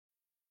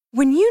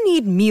When you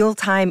need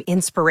mealtime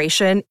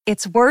inspiration,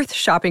 it's worth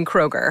shopping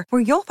Kroger,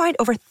 where you'll find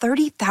over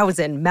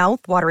 30,000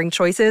 mouth-watering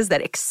choices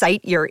that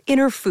excite your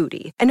inner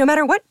foodie. And no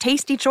matter what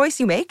tasty choice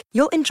you make,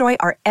 you'll enjoy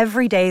our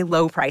everyday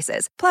low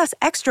prices, plus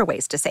extra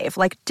ways to save,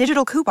 like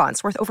digital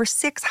coupons worth over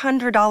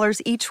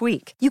 $600 each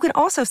week. You can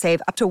also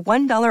save up to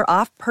 $1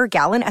 off per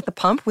gallon at the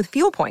pump with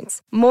fuel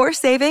points. More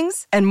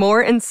savings and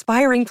more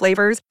inspiring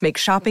flavors make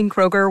shopping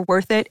Kroger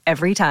worth it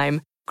every time.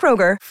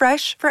 Kroger,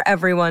 fresh for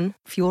everyone.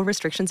 Fuel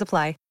restrictions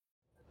apply.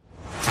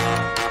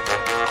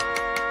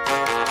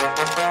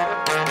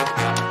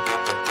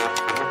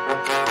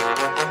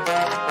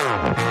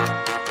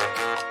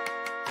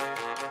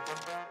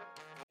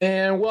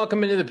 And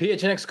welcome into the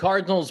PHNX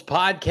Cardinals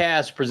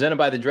podcast presented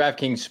by the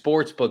DraftKings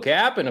Sportsbook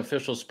app, an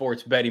official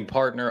sports betting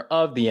partner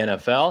of the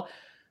NFL.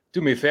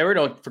 Do me a favor,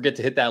 don't forget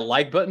to hit that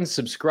like button,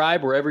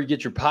 subscribe wherever you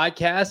get your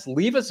podcasts,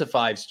 leave us a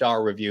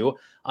 5-star review.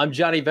 I'm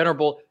Johnny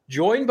Venerable,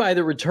 joined by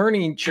the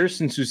returning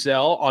Kirsten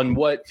Susel on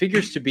what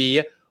figures to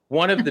be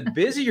one of the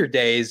busier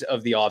days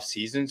of the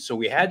offseason. So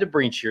we had to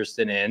bring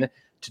Kirsten in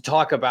to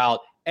talk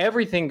about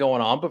everything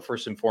going on. But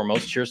first and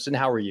foremost, Kirsten,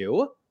 how are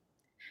you?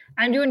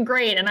 I'm doing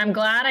great, and I'm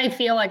glad I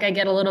feel like I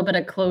get a little bit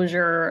of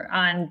closure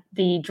on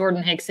the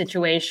Jordan Hicks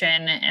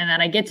situation and that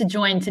I get to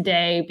join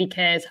today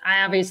because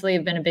I obviously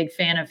have been a big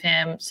fan of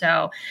him.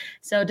 So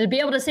to be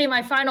able to say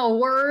my final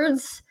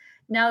words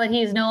now that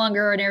he's no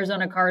longer an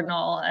Arizona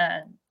Cardinal,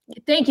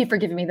 thank you for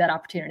giving me that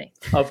opportunity.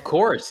 Of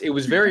course. It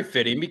was very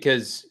fitting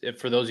because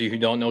for those of you who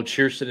don't know,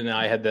 Kirsten and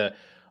I had the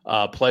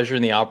pleasure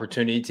and the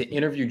opportunity to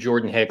interview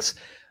Jordan Hicks.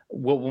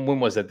 When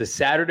was it? The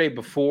Saturday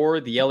before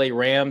the LA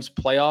Rams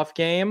playoff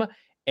game.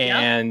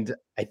 And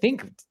I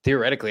think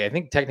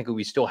technically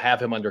we still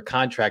have him under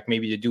contract,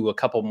 maybe to do a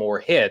couple more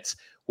hits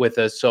with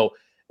us. So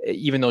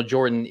even though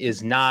Jordan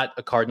is not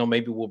a Cardinal,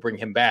 maybe we'll bring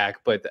him back.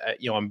 But,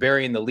 I'm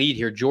burying the lead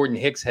here. Jordan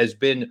Hicks has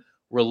been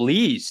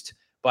released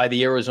by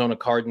the Arizona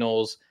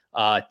Cardinals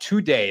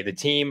today. The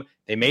team,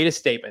 they made a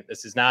statement.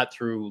 This is not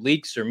through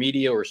leaks or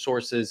media or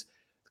sources.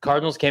 The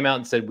Cardinals came out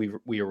and said,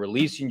 we are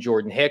releasing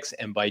Jordan Hicks.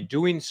 And by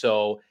doing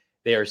so,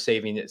 they are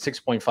saving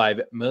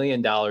 $6.5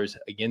 million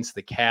against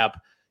the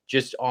cap.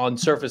 Just on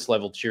surface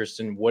level,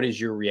 Kirsten, what is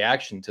your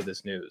reaction to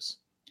this news?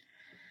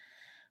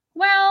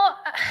 Well,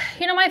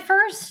 my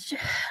first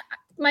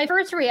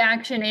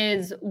reaction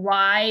is,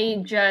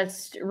 why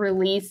just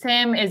release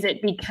him? Is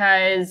it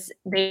because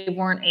they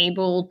weren't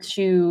able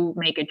to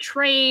make a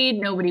trade?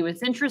 Nobody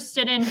was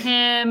interested in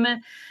him.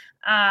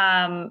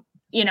 And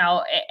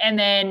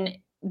then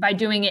by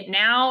doing it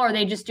now, are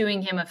they just doing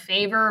him a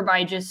favor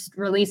by just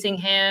releasing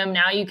him?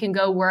 Now you can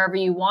go wherever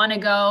you want to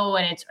go,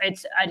 and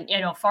it's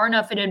far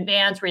enough in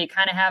advance where you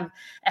kind of have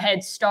a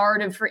head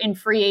start in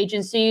free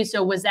agency.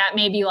 So was that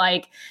maybe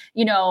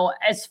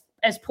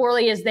as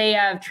poorly as they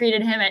have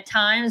treated him at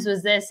times,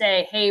 was this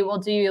hey, we'll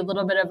do you a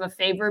little bit of a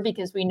favor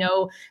because we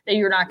know that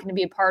you're not going to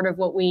be a part of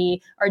what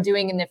we are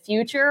doing in the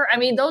future? I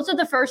mean, those are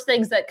the first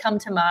things that come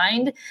to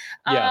mind.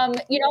 Yeah.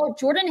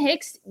 Jordan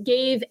Hicks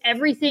gave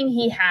everything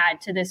he had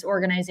to this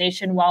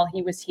organization while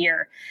he was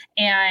here.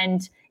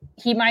 And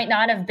he might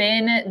not have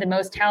been the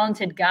most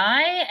talented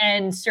guy.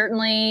 And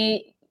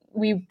certainly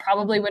we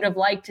probably would have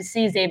liked to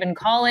see Zaven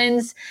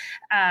Collins,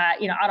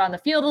 out on the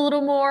field a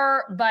little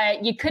more,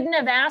 but you couldn't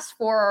have asked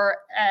for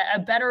a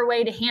better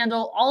way to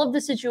handle all of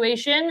the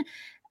situation,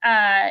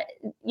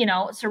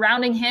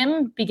 surrounding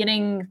him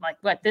beginning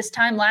this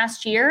time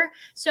last year.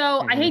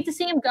 So I hate to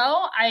see him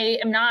go. I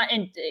am not,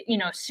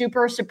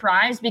 super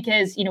surprised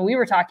because, we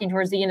were talking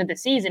towards the end of the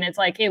season. It's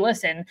like, hey,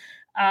 listen,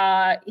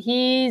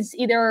 he's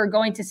either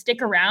going to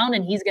stick around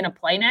and he's going to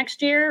play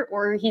next year,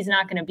 or he's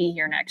not going to be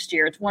here next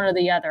year. It's one or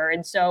the other.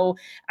 And so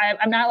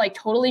I'm not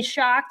totally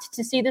shocked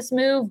to see this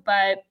move,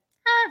 but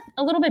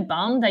a little bit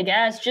bummed, I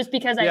guess, just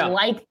because I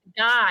like the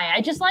guy.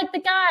 I just like the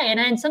guy.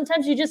 And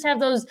sometimes you just have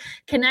those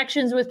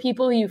connections with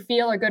people you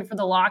feel are good for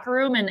the locker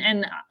room.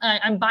 And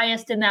I'm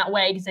biased in that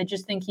way because I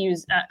just think he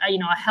was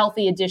a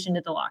healthy addition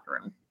to the locker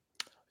room.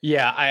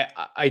 Yeah,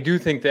 I do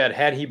think that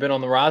had he been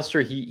on the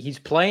roster, he's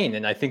playing.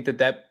 And I think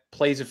that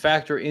plays a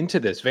factor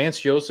into this. Vance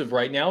Joseph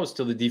right now is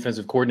still the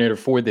defensive coordinator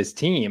for this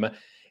team.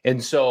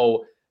 And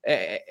so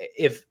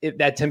if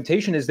that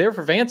temptation is there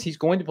for Vance, he's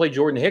going to play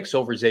Jordan Hicks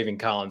over Zaven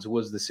Collins, who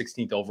was the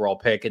 16th overall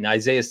pick. And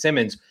Isaiah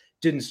Simmons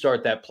didn't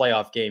start that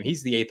playoff game.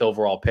 He's the 8th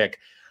overall pick.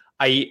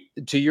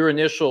 To your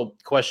initial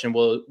question,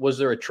 was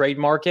there a trade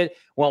market?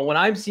 Well, when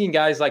I'm seeing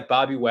guys like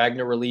Bobby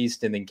Wagner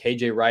released and then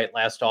KJ Wright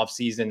last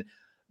offseason,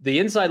 the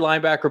inside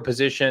linebacker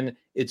position,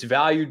 it's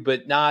valued,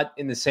 but not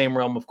in the same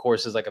realm, of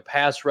course, as a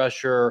pass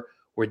rusher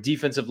or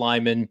defensive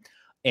lineman.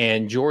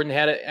 And Jordan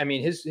had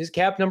his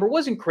cap number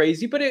wasn't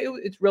crazy, but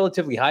it's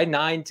relatively high,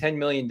 $9-10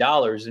 million.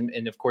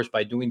 And of course,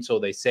 by doing so,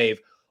 they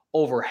save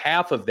over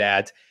half of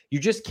that. You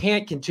just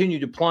can't continue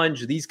to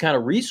plunge these kind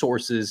of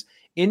resources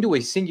into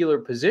a singular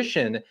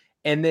position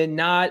and then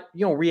not,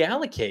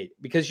 reallocate,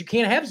 because you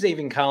can't have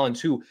Zaven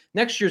Collins, who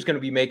next year is going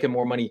to be making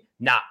more money,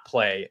 not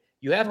play.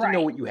 You have to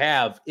know what you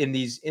have in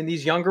these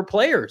younger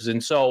players.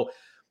 And so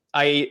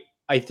I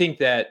I think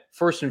that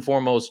first and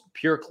foremost,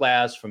 pure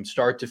class from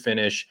start to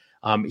finish.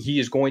 He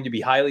is going to be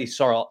highly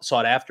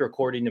sought after,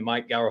 according to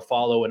Mike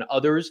Garafolo and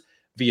others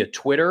via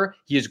Twitter.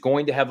 He is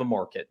going to have a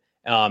market.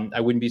 I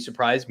wouldn't be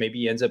surprised. Maybe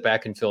he ends up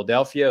back in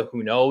Philadelphia.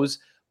 Who knows?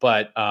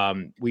 But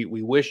we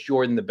wish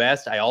Jordan the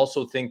best. I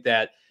also think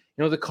that,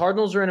 the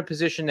Cardinals are in a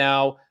position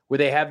now where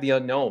they have the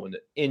unknown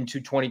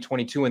into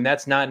 2022, and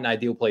that's not an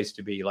ideal place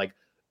to be. Like,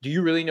 do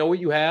you really know what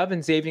you have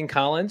in Xavier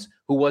Collins,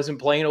 who wasn't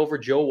playing over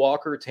Joe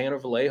Walker, Tanner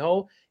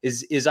Vallejo?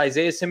 Is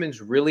Isaiah Simmons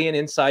really an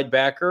inside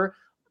backer?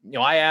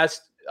 I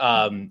asked,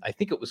 I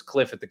think it was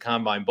Cliff at the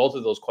Combine, both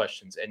of those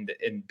questions,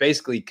 and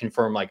basically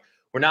confirmed, like,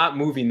 we're not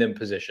moving them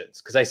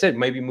positions. Because I said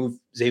maybe move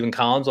Xavier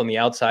Collins on the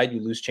outside, you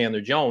lose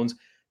Chandler Jones.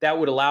 That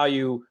would allow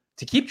you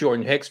to keep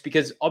Jordan Hicks,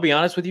 because I'll be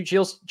honest with you,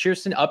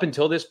 Cheerston, up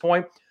until this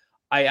point,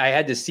 I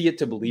had to see it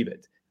to believe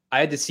it. I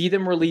had to see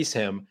them release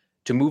him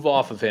to move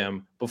off of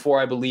him before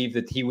I believed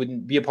that he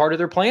wouldn't be a part of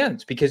their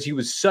plans, because he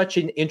was such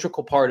an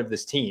integral part of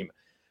this team.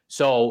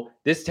 So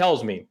this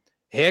tells me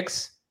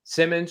Hicks,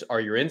 Simmons are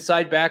your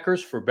inside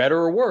backers, for better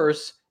or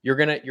worse. You're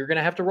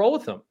gonna have to roll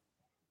with them.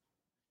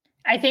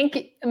 I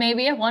think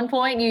maybe at one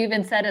point you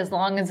even said, as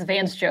long as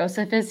Vance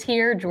Joseph is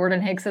here, Jordan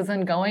Hicks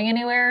isn't going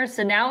anywhere.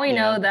 So now we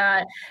know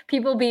that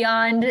people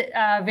beyond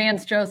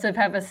Vance Joseph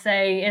have a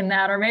say in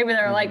that. Or maybe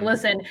they're like,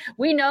 listen,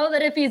 we know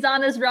that if he's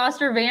on this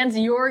roster, Vance,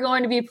 you're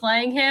going to be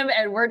playing him,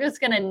 and we're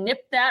just going to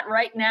nip that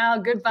right now.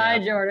 Goodbye,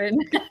 Jordan.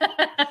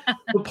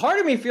 But part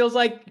of me feels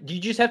like you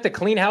just have to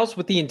clean house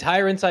with the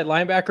entire inside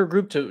linebacker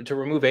group to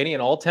remove any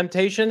and all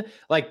temptation.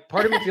 Like,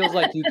 part of me feels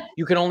like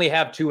you can only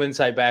have 2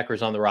 inside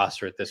backers on the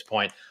roster at this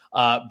point.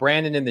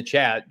 Brandon in the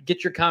chat,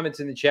 get your comments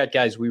in the chat,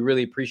 guys. We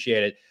really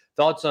appreciate it.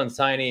 Thoughts on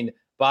signing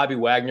Bobby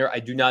Wagner? I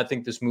do not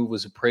think this move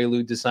was a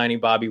prelude to signing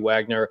Bobby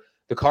Wagner.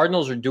 The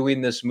Cardinals are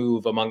doing this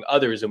move, among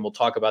others, and we'll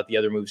talk about the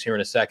other moves here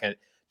in a second,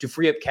 to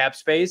free up cap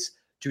space,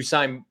 to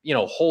sign,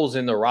 holes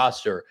in the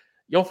roster.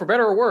 For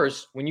better or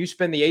worse, when you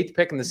spend the 8th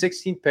pick and the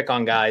 16th pick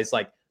on guys,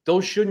 like,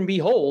 those shouldn't be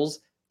holes.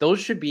 Those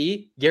should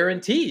be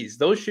guarantees.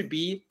 Those should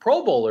be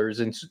Pro Bowlers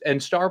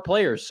and star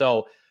players.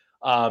 So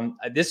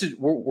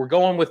we're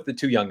going with the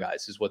 2 young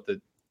guys is what the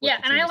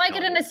and I like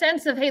it in a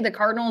sense of, hey, the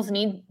Cardinals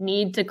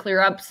need to clear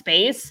up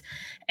space.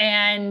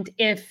 And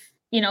if,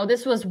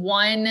 this was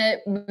one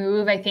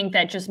move, I think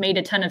that just made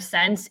a ton of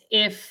sense.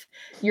 If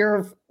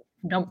your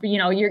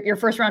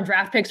first round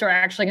draft picks are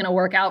actually going to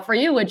work out for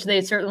you, which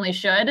they certainly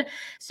should.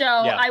 So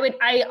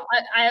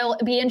I'll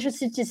be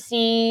interested to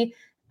see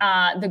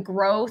the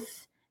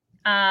growth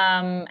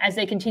as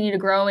they continue to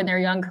grow in their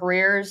young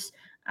careers.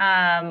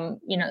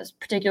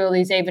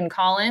 Particularly Xavier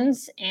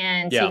Collins,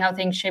 and see how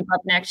things shape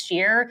up next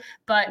year.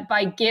 But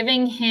by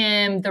giving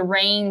him the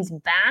reins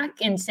back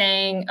and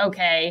saying,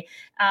 okay,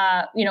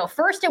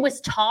 first it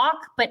was talk,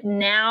 but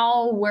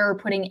now we're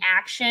putting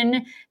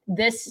action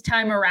this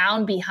time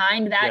around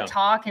behind that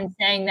talk and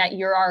saying that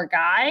you're our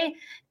guy.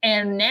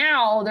 And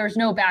now there's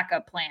no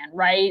backup plan,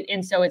 right?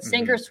 And so it's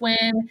sink or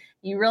swim.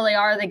 You really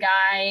are the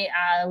guy.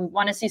 We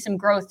want to see some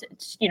growth,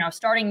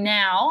 starting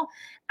now.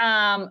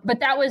 But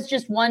that was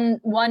just one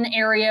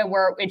area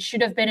where it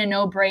should have been a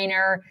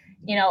no-brainer.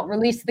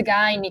 Release the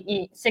guy, and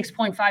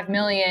 $6.5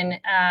 million.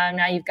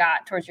 Now you've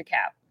got towards your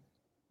cap.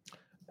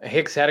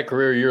 Hicks had a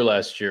career year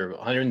last year,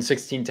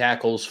 116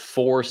 tackles,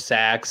 4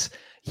 sacks.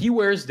 He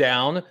wears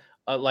down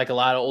like a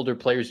lot of older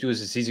players do as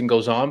the season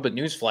goes on. But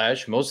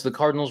newsflash, most of the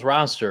Cardinals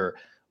roster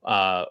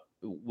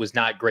was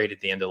not great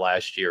at the end of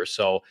last year.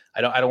 So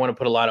I don't want to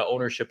put a lot of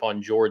ownership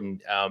on Jordan.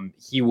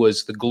 He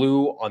was the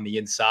glue on the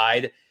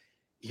inside.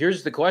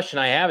 Here's the question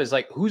I have is,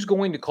 like, who's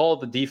going to call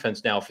the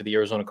defense now for the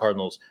Arizona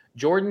Cardinals?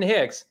 Jordan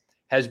Hicks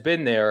has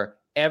been there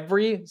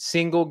every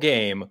single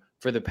game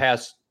for the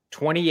past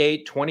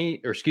 48,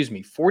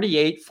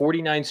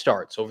 49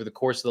 starts over the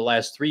course of the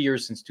last 3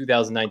 years since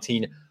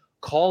 2019,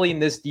 calling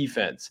this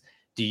defense.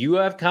 Do you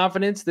have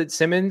confidence that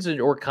Simmons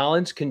or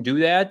Collins can do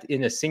that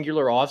in a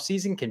singular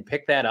offseason, can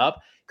pick that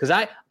up? Because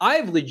I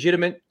have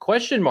legitimate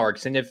question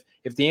marks. And if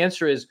the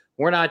answer is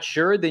we're not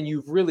sure, then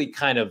you've really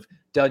kind of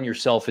done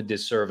yourself a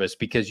disservice,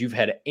 because you've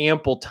had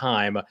ample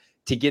time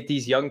to get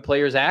these young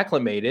players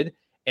acclimated.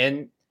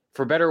 And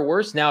for better or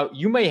worse, now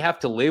you may have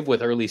to live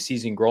with early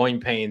season growing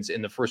pains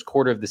in the first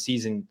quarter of the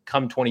season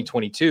come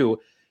 2022,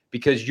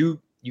 because you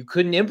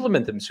couldn't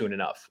implement them soon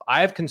enough.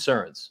 I have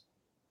concerns.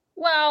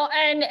 Well,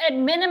 and at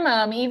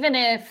minimum, even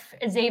if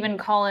Xavier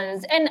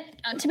Collins, and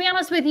to be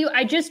honest with you,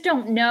 I just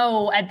don't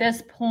know at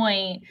this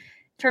point, in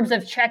terms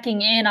of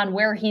checking in on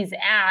where he's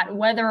at,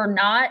 whether or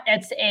not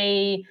it's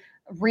a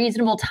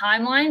reasonable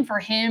timeline for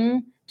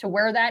him to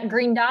wear that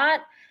green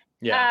dot.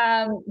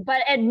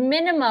 But at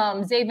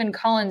minimum, Xavier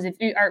Collins,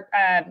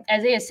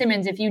 Isaiah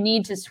Simmons, if you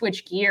need to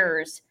switch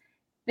gears,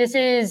 this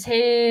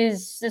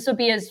will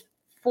be his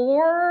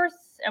third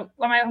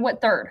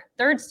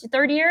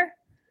year?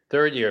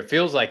 Third year. It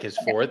feels like his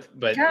fourth,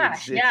 but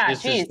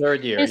it's his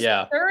third year.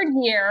 Third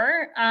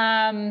year.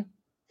 And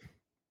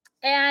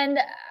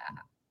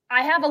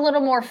I have a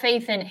little more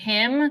faith in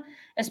him,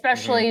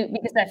 especially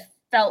because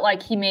felt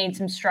like he made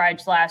some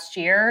strides last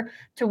year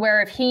to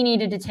where if he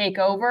needed to take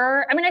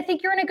over, I mean, I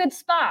think you're in a good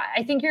spot.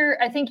 I think you're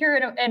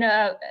in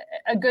a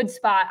good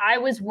spot. I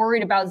was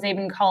worried about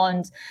Zaven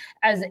Collins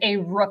as a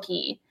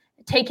rookie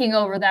taking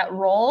over that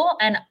role,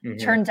 and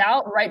turns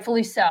out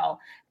rightfully so.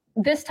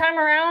 This time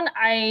around,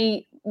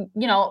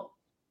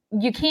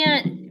 you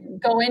can't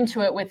go into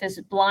it with this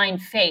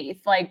blind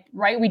faith, like,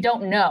 right? We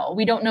don't know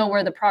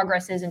where the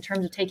progress is in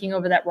terms of taking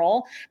over that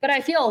role, but I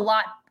feel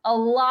a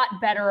lot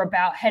better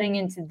about heading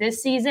into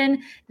this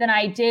season than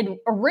I did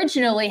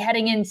originally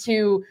heading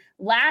into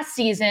last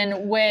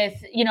season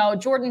with,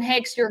 Jordan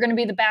Hicks, you're going to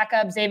be the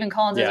backup. Zaven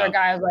Collins is our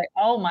guy. I was like,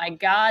 oh my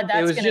God,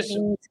 that's going to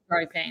be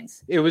growing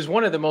pains. It was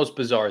one of the most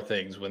bizarre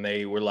things when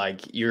they were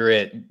like, you're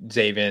it,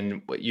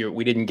 Zaven.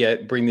 We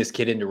didn't bring this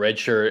kid into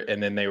redshirt.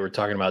 And then they were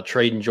talking about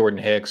trading Jordan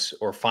Hicks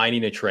or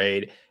finding a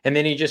trade. And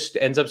then he just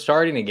ends up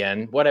starting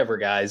again. Whatever,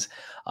 guys.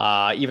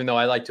 Even though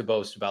I like to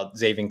boast about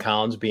Zaven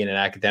Collins being an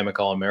academic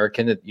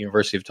All-American at the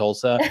University of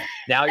Tulsa.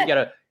 Now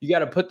you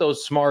gotta put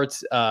those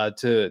smarts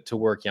to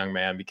work, young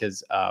man,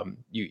 because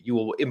you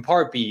will in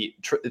part be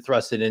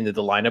thrusted into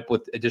the lineup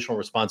with additional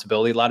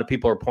responsibility. A lot of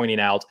people are pointing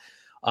out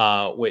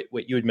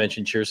what you had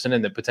mentioned, Cheerson,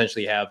 and that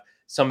potentially have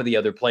some of the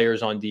other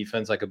players on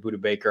defense, like a Buda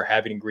Baker,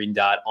 having a green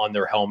dot on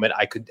their helmet.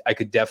 I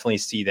could definitely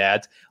see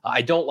that.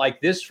 I don't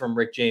like this from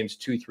Rick James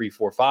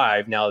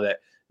 2345.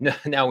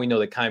 Now we know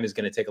that Keim is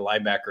going to take a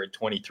linebacker at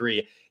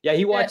 23. Yeah,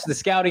 he watched the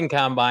scouting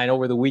combine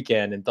over the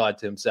weekend and thought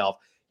to himself,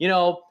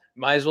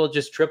 might as well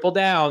just triple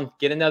down,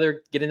 get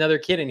another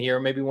kid in here,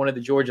 maybe one of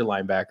the Georgia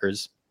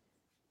linebackers.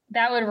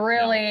 That would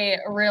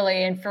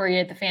really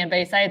infuriate the fan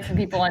base. I had some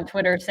people on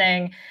Twitter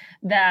saying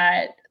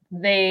that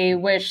they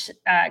wish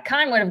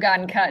Keim would have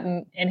gotten cut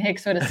and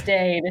Hicks would have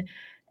stayed.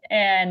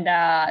 And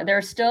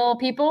there's still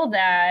people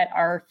that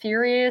are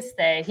furious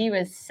that he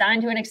was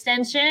signed to an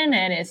extension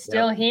and is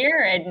still here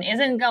and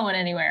isn't going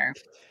anywhere.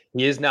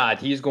 He is not.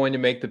 He's going to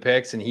make the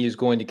picks, and he is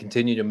going to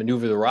continue to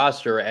maneuver the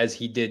roster as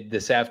he did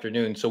this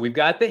afternoon. So we've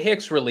got the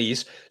Hicks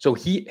release. So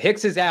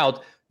Hicks is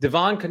out.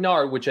 Devon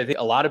Kennard, which I think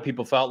a lot of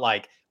people felt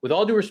like, with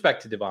all due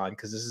respect to Devon,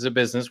 because this is a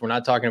business, we're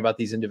not talking about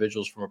these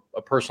individuals from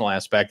a personal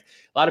aspect.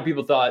 A lot of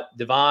people thought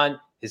Devon,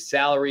 his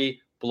salary,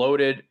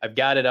 bloated. I've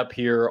got it up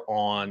here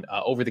on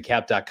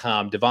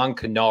overthecap.com. Devon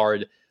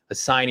Kennard, a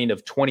signing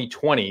of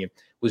 2020,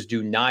 was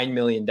due $9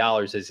 million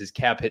as his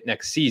cap hit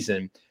next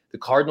season. The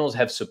Cardinals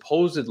have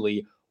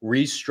supposedly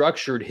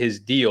restructured his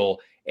deal,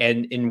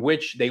 and in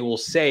which they will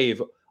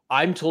save,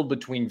 I'm told,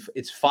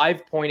 it's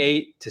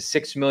 $5.8 to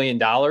 $6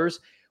 million,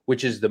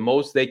 which is the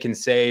most they can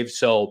save.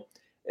 So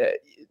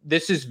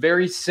this is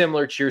very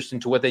similar,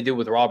 Cheerson, to what they did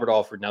with Robert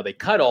Alford. Now they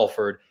cut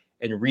Alford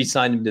and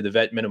re-signed him to the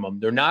vet minimum.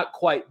 They're not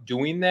quite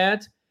doing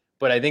that,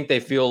 but I think they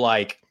feel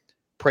like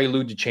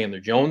prelude to Chandler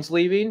Jones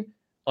leaving,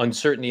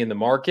 uncertainty in the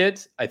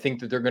market. I think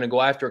that they're going to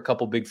go after a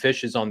couple big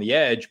fishes on the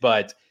edge,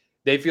 but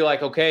they feel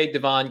like, okay,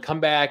 Devon,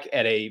 come back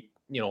at a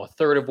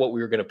third of what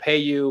we were going to pay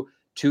you,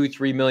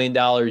 $2-3 million.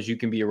 You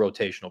can be a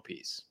rotational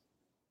piece.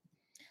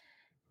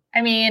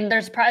 I mean,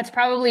 it's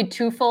probably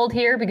twofold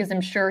here because I'm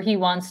sure he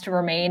wants to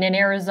remain in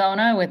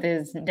Arizona with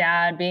his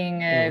dad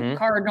being a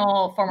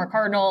former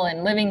Cardinal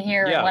and living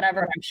here and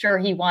whatever. I'm sure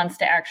he wants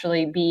to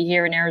actually be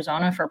here in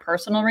Arizona for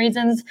personal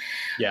reasons.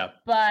 Yeah.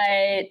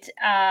 But,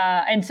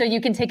 and so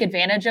you can take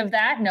advantage of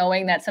that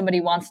knowing that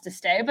somebody wants to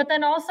stay. But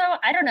then also,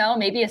 I don't know,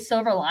 maybe a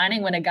silver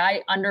lining when a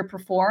guy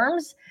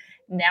underperforms.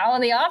 Now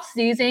in the off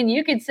season,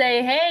 you could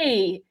say,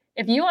 hey,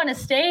 if you want to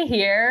stay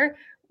here,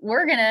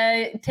 we're going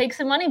to take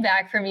some money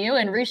back from you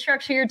and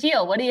restructure your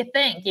deal. What do you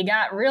think? You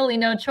got really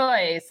no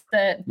choice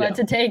but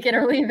to take it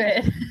or leave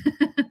it.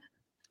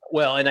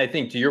 Well, and I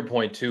think to your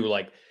point too,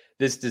 like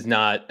this does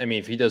not, I mean,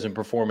 if he doesn't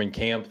perform in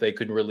camp, they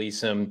could release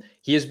him.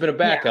 He has been a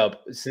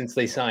backup since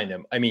they signed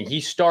him. I mean,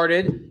 he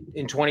started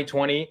in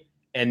 2020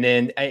 and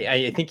then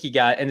I think he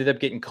ended up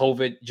getting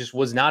COVID, just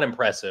was not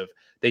impressive.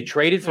 They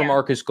traded for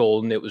Marcus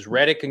Golden. It was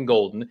Reddick and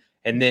Golden.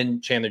 And then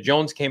Chandler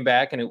Jones came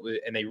back and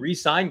they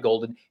re-signed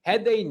Golden.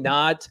 Had they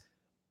liked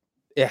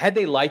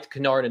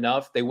Kennard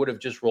enough, they would have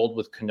just rolled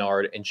with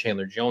Kennard and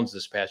Chandler Jones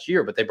this past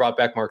year, but they brought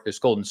back Marcus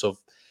Golden. So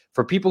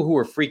for people who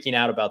are freaking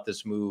out about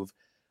this move,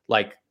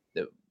 like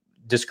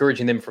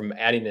discouraging them from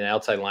adding an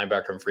outside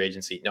linebacker in free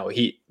agency, no,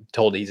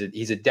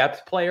 he's a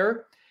depth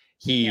player.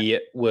 He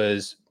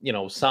was,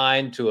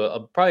 signed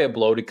to probably a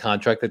bloated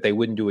contract that they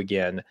wouldn't do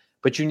again.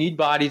 But you need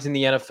bodies in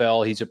the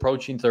NFL. He's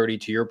approaching 30.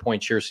 To your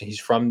point,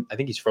 Cheerson, I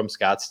think he's from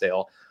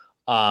Scottsdale.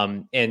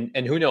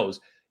 And who knows?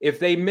 If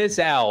they miss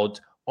out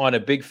on a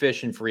big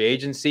fish in free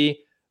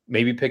agency,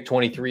 maybe pick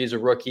 23 as a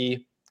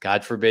rookie.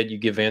 God forbid you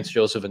give Vance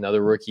Joseph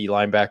another rookie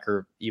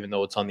linebacker, even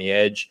though it's on the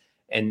edge,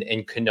 and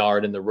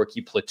Kennard in the rookie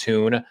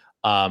platoon.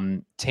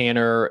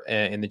 Tanner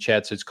in the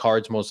chat says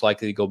Cards most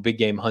likely to go big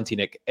game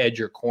hunting at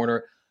edge or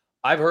corner.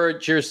 I've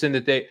heard, Cheerson,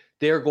 that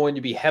they are going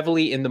to be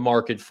heavily in the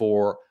market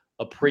for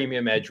a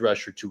premium edge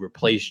rusher to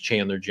replace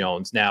Chandler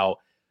Jones. Now,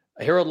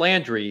 Harold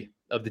Landry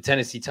of the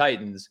Tennessee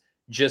Titans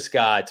just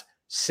got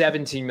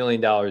 $17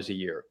 million a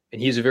year, and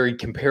he's a very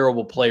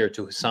comparable player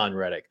to Hassan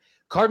Reddick.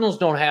 Cardinals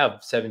don't have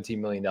 $17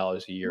 million a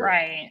year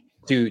right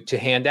to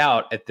hand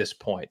out at this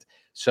point.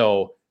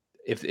 So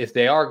if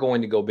they are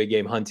going to go big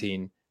game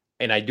hunting,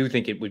 and I do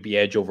think it would be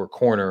edge over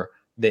corner,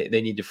 they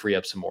need to free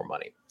up some more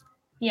money.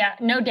 Yeah,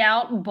 no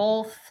doubt.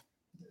 Both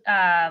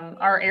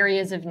are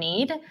areas of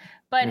need.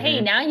 But hey,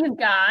 now you've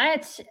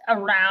got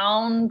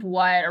around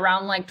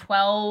like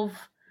 12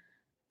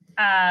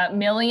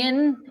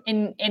 million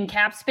in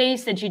cap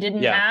space that you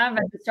didn't have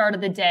at the start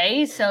of the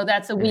day. So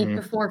that's a week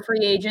before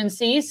free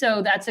agency.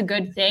 So that's a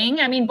good thing.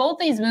 I mean, both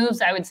these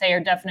moves, I would say, are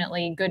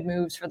definitely good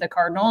moves for the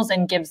Cardinals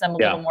and gives them a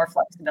little more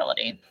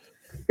flexibility.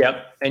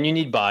 Yep. And you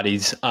need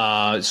bodies.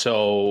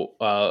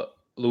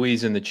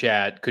 Louise in the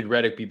chat, could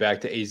Reddick be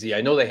back to AZ?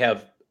 I know they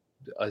have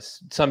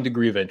some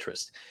degree of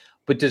interest,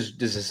 but does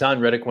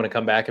Hassan Reddick want to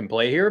come back and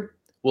play here?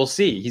 We'll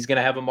see. He's going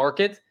to have a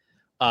market.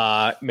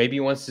 Maybe he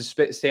wants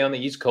to stay on the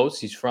East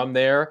Coast. He's from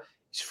there.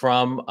 He's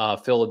from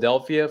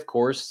Philadelphia, of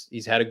course.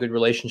 He's had a good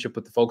relationship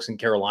with the folks in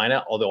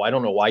Carolina, although I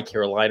don't know why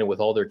Carolina, with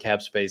all their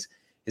cap space,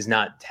 is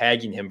not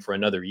tagging him for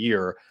another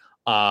year.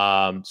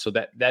 So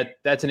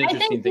that's an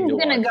interesting thing to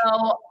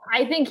watch.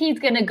 I think he's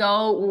going to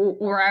go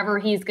wherever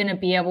he's going to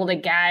be able to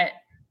get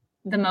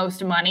the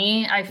most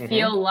money. I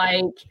feel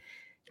like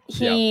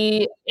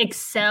he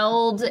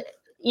excelled,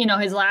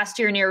 his last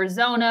year in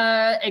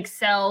Arizona,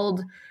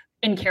 excelled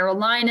in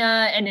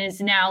Carolina, and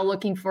is now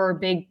looking for a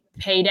big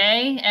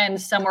payday and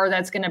somewhere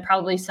that's going to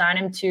probably sign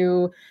him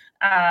to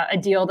a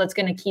deal that's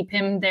going to keep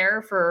him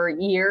there for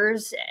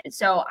years.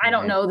 So I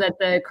don't know that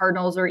the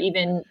Cardinals are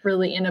even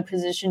really in a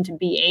position to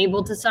be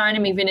able to sign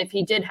him, even if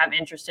he did have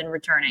interest in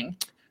returning.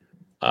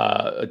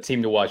 A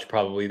team to watch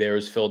probably there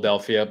is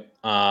Philadelphia.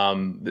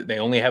 They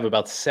only have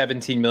about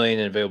 17 million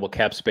in available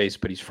cap space,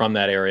 but he's from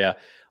that area.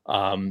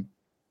 And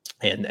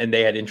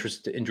they had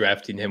interest in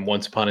drafting him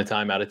once upon a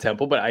time out of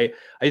Temple. But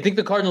I think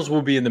the Cardinals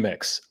will be in the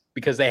mix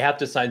because they have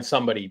to sign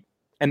somebody,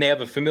 and they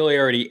have a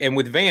familiarity. And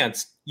with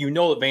Vance,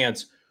 that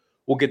Vance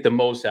will get the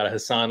most out of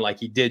Hassan like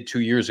he did 2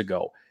 years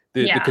ago.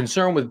 The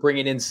concern with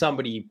bringing in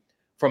somebody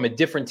from a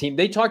different team,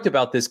 they talked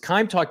about this.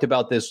 Keim talked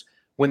about this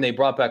when they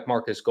brought back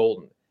Marcus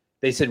Golden.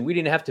 They said, we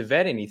didn't have to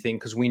vet anything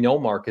because we know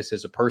Marcus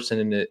as a person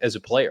and as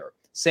a player.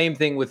 Same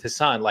thing with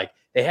Hassan. Like,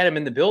 they had him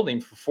in the building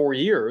for 4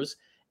 years,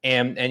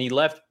 and he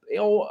left,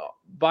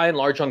 by and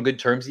large on good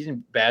terms. He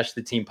didn't bash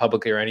the team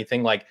publicly or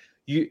anything. Like,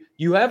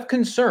 you have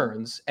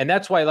concerns, and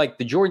that's why, like,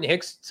 the Jordan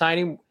Hicks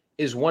signing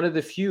is one of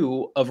the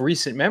few of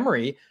recent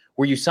memory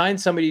where you sign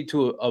somebody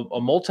to a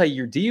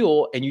multi-year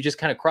deal and you just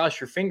kind of cross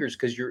your fingers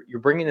because you're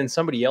bringing in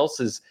somebody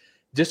else's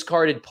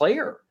discarded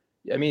player.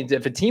 I mean,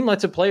 if a team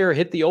lets a player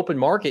hit the open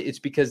market, it's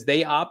because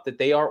they opt that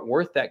they aren't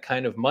worth that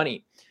kind of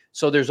money.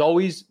 So there's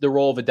always the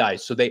roll of a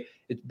dice. So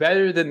it's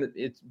better than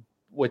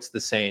what's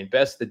the saying?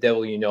 Best the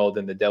devil you know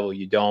than the devil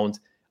you don't.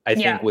 I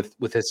think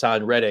with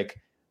Hassan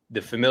Reddick,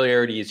 the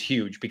familiarity is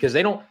huge because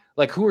they don't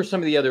who are some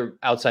of the other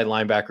outside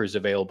linebackers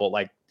available?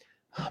 Like,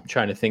 I'm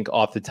trying to think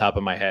off the top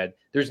of my head.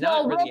 There's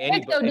not really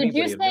anybody.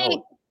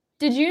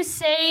 Did you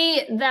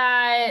say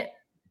that?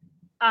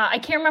 I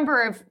can't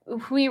remember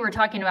who you were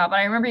talking about, but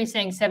I remember you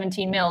saying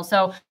 17 mil.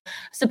 So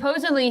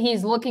supposedly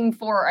he's looking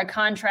for a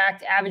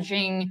contract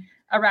averaging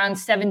around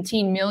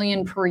 17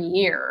 million per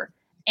year.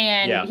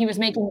 And he was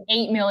making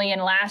 8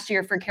 million last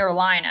year for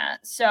Carolina.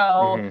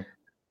 So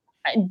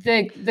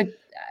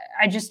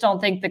I just don't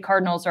think the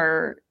Cardinals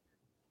are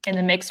in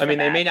the mix. They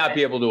may not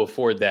be able to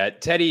afford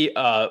that. Teddy,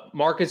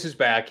 Marcus is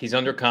back. He's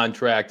under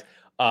contract.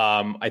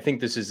 I think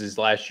this is his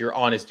last year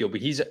on his deal,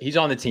 but he's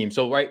on the team.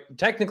 So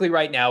technically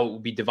right now it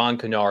would be Devon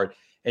Kennard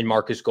and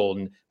Marcus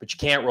Golden, but you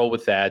can't roll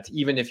with that.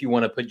 Even if you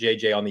want to put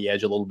JJ on the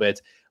edge a little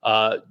bit,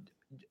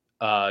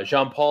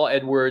 Jean-Paul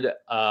Edward,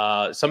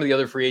 some of the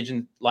other free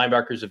agent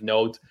linebackers of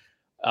note,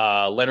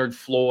 Leonard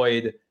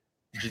Floyd,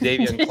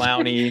 Jadeveon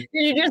Clowney. Did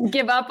you just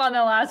give up on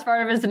the last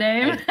part of his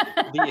name?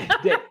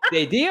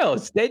 De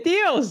Dios.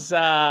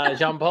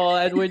 Jean-Paul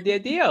Edward de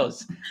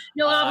Dios.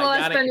 No hablo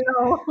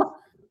español.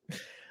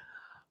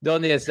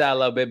 ¿Dónde está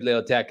la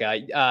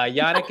biblioteca?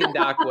 Yannick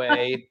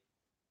Ngakoue,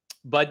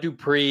 Bud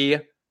Dupree,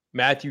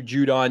 Matthew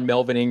Judon,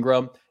 Melvin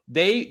Ingram.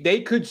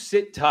 They could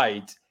sit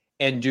tight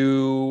and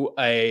do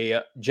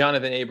a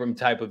Jonathan Abram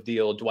type of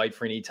deal, Dwight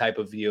Freeney type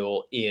of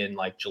deal in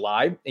like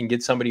July and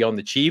get somebody on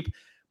the cheap.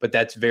 But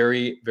that's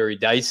very, very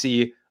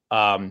dicey.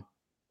 I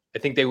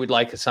think they would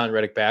like Hassan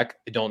Reddick back.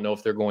 I don't know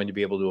if they're going to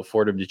be able to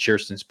afford him, to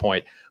Cherston's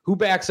point. Who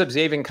backs up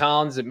Zaven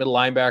Collins at middle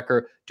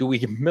linebacker? Do we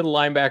get middle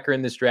linebacker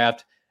in this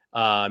draft?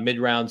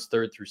 Mid-rounds,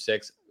 3rd through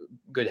 6th.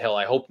 Good hell,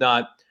 I hope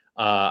not.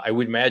 I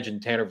would imagine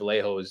Tanner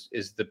Vallejo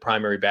is the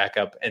primary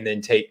backup, and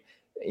then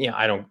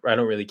I don't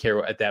really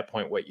care at that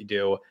point what you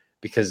do,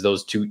 because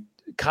those two,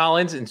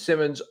 Collins and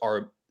Simmons,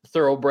 are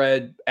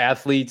thoroughbred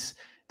athletes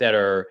that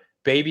are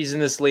babies in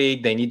this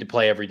league. They need to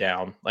play every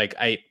down.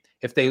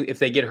 If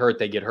they get hurt,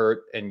 they get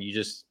hurt, and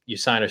you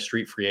sign a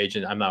street free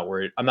agent. I'm not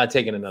worried. I'm not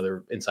taking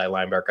another inside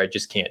linebacker. I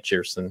just can't,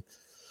 Cherston.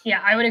 Yeah,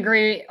 I would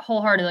agree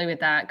wholeheartedly with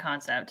that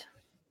concept.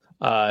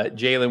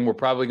 Jalen, we're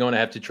probably going to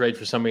have to trade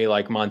for somebody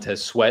like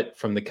Montez Sweat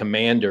from the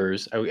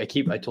Commanders. I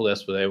told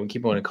yesterday, we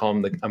keep going to call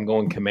him I'm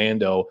going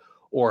Commando,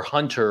 or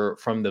Hunter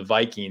from the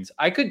Vikings.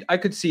 I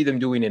could see them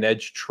doing an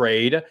edge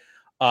trade.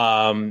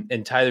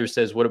 And Tyler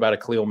says, what about a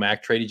Khalil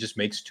Mack trade? He just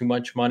makes too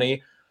much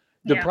money.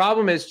 The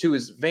problem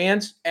is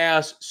Vance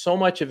asked so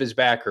much of his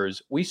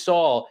backers. We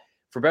saw,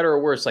 for better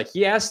or worse, like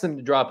he asked them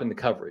to drop in the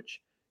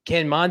coverage.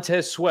 Can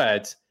Montez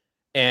Sweat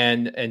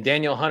and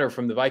Daniel Hunter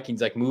from the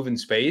Vikings like move in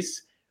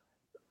space?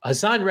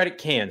 Hassan Reddick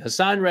can.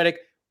 Hassan Reddick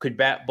could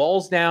bat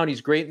balls down.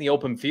 He's great in the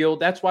open field.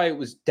 That's why it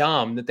was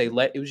dumb that they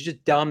let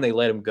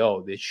him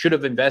go. They should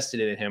have invested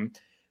in him.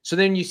 So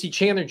then you see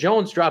Chandler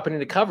Jones dropping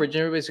into coverage,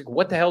 and everybody's like,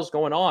 what the hell's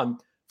going on?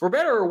 For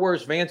better or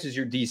worse, Vance is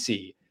your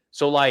DC.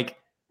 So like,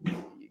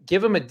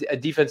 give him a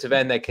defensive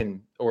end that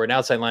can, or an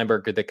outside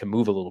linebacker that can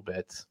move a little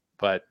bit.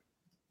 But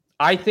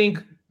I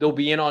think they'll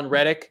be in on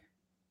Reddick.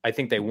 I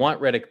think they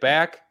want Reddick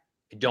back.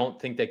 I don't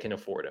think they can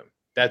afford him.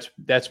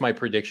 That's my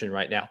prediction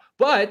right now.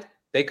 But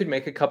they could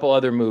make a couple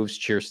other moves,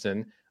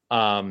 Kirsten,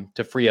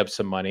 to free up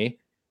some money.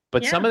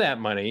 But some of that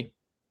money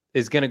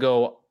is going to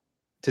go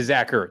to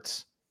Zach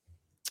Ertz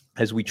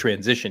as we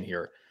transition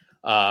here.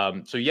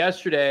 So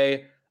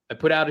yesterday I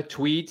put out a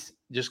tweet,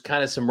 just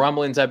kind of some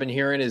rumblings I've been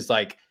hearing is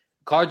like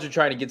Cards are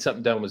trying to get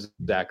something done with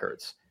Zach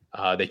Ertz.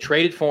 They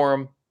traded for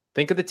him.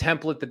 Think of the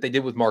template that they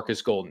did with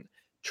Marcus Golden.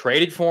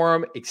 Traded for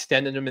him,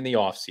 extended him in the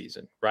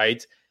offseason,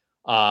 right?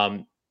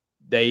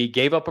 They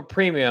gave up a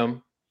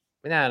premium.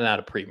 Not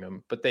a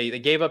premium, but they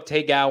gave up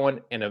Tay Gowan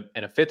and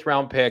a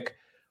fifth-round pick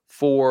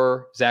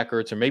for Zach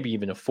Ertz, or maybe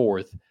even a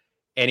fourth,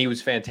 and he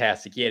was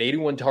fantastic. He had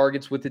 81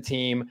 targets with the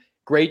team,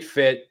 great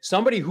fit,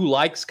 somebody who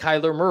likes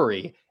Kyler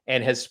Murray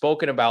and has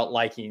spoken about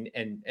liking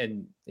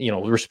and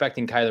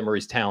respecting Kyler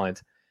Murray's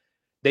talent.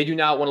 They do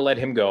not want to let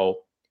him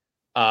go.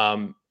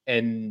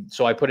 And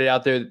so I put it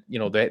out there,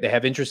 they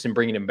have interest in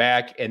bringing him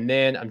back. And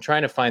then I'm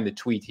trying to find the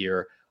tweet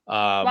here.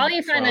 While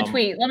you find the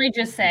tweet, let me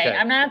just say,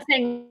 I'm not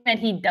saying that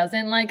he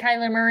doesn't like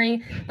Kyler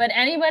Murray, but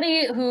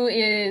anybody who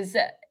is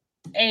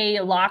a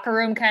locker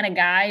room kind of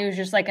guy who's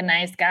just like a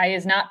nice guy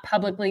is not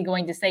publicly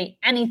going to say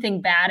anything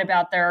bad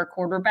about their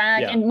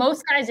quarterback. Yeah. And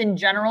most guys in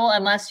general,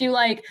 unless you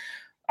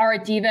are a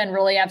diva and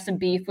really have some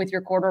beef with your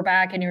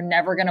quarterback and you're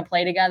never going to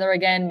play together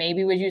again,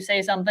 maybe would you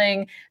say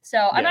something?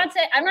 So I'm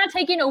not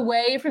taking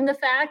away from the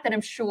fact that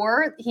I'm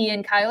sure he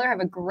and Kyler have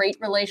a great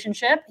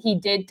relationship. He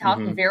did talk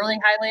very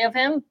highly of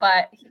him,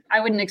 but I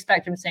wouldn't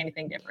expect him to say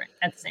anything different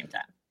at the same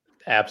time.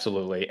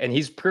 Absolutely. And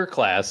he's pure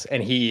class,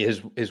 and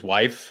his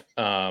wife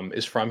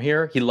is from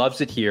here. He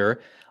loves it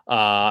here.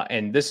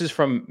 And this is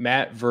from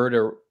Matt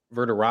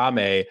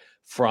Verderame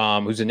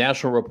who's a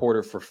national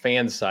reporter for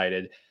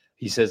Fansided.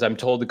 He says, I'm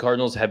told the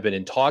Cardinals have been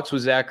in talks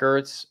with Zach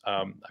Ertz.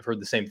 I've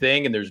heard the same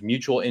thing, and there's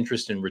mutual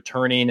interest in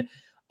returning.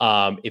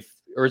 If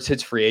Ertz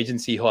hits free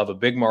agency, he'll have a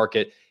big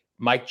market.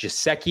 Mike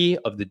Gesicki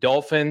of the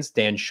Dolphins,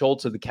 Dan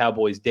Schultz of the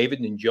Cowboys,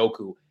 David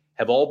Njoku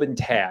have all been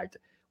tagged,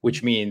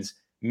 which means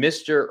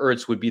Mr.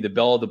 Ertz would be the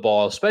belle of the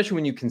ball, especially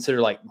when you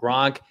consider like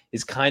Gronk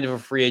is kind of a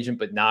free agent,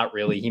 but not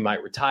really. He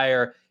might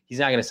retire. He's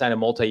not going to sign a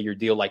multi-year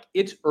deal. Like,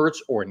 it's Ertz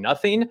or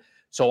nothing.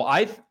 So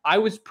I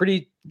was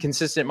pretty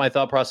consistent in my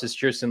thought process,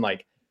 Kirsten,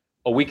 like,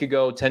 a week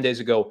ago, 10 days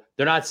ago,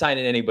 they're not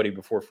signing anybody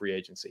before free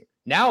agency.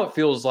 Now it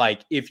feels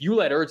like if you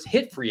let Ertz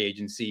hit free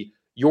agency,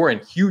 you're in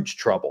huge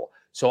trouble.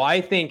 So I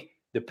think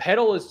the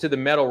pedal is to the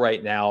metal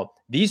right now.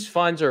 These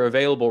funds are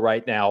available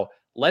right now.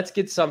 Let's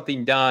get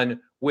something done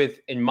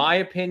with, in my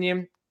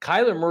opinion,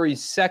 Kyler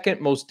Murray's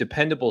second most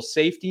dependable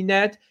safety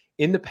net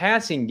in the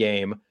passing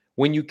game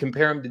when you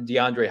compare him to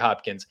DeAndre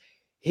Hopkins.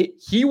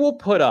 He will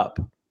put up,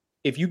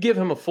 if you give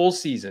him a full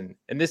season,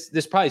 and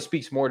this probably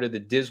speaks more to the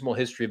dismal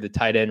history of the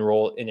tight end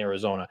role in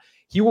Arizona,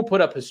 he will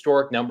put up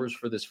historic numbers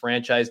for this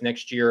franchise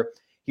next year.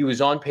 He was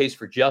on pace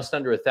for just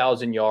under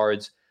 1,000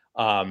 yards,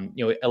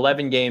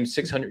 11 games,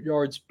 600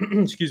 yards,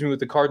 with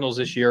the Cardinals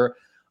this year.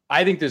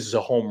 I think this is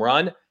a home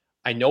run.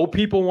 I know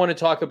people want to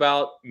talk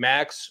about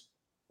Max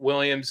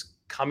Williams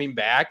coming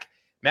back.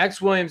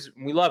 Max Williams,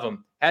 we love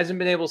him, hasn't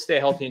been able to stay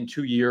healthy in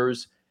 2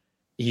 years.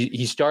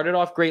 He started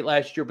off great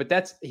last year,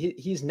 but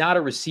he's not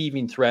a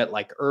receiving threat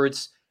like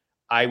Ertz.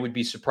 I would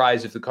be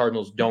surprised if the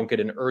Cardinals don't get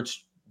an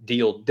Ertz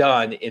deal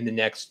done in the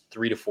next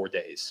 3 to 4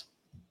 days.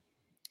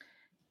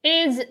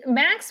 Is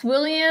Max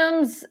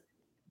Williams,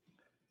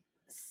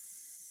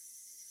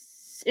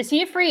 is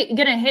he going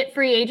to hit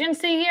free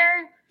agency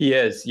here? He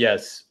is,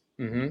 yes.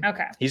 Mm-hmm.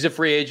 Okay. He's a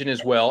free agent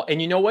as well.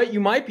 And you know what? You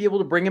might be able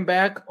to bring him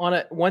back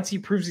once he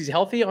proves he's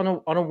healthy on a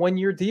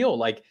 1-year deal.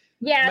 Like,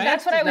 yeah, Max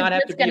that's what I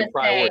was just going to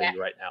say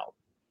right now.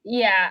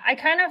 Yeah, I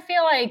kind of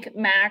feel like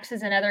Max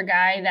is another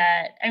guy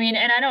that, I mean,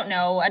 and I don't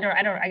know,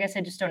 I guess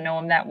I just don't know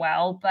him that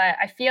well, but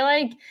I feel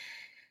like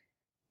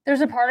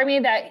there's a part of me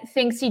that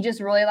thinks he just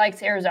really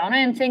likes Arizona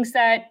and thinks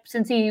that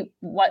since he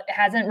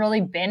hasn't really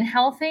been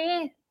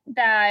healthy,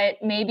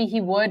 that maybe he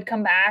would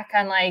come back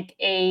on like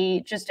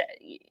a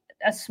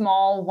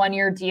small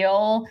 1-year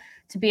deal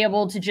to be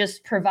able to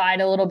just provide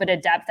a little bit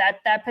of depth at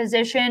that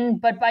position.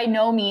 But by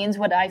no means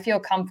would I feel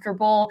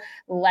comfortable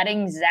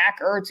letting Zach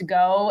Ertz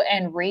go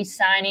and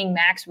re-signing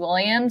Max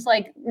Williams.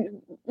 Like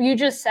you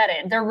just said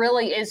it, there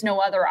really is no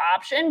other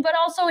option, but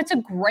also it's a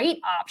great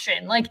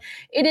option. Like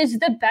it is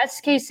the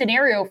best case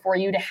scenario for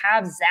you to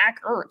have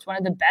Zach Ertz, one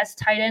of the best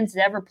tight ends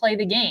to ever play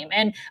the game,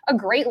 and a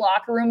great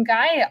locker room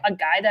guy, a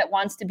guy that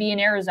wants to be in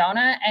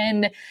Arizona,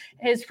 and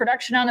his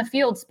production on the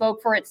field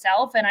spoke for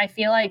itself. And I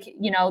feel like,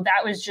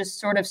 that was just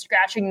sort of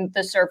scratching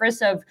the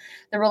surface of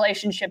the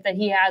relationship that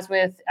he has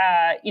with,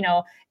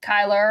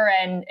 Kyler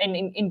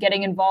and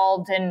getting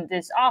involved in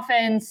this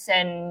offense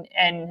and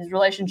his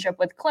relationship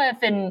with Cliff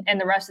and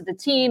the rest of the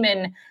team.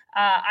 And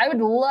I would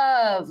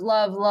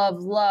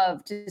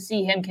love to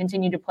see him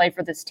continue to play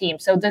for this team.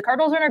 So the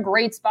Cardinals are in a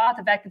great spot.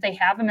 The fact that they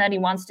have him, that he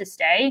wants to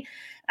stay,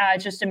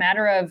 it's just a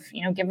matter of,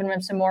 giving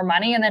him some more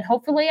money. And then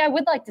hopefully I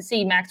would like to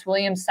see Max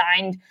Williams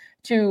signed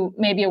to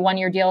maybe a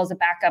 1-year deal as a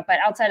backup. But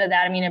outside of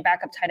that, a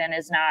backup tight end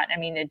is not,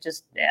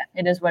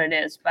 it is what it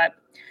is. But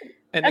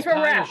that's where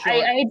we're at.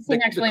 I hate to see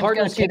Max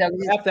Williams go too, though.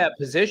 They have that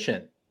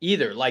position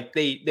either. Like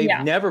they've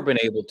never been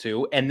able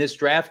to, and this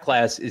draft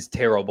class is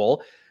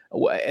terrible.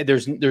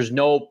 There's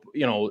no,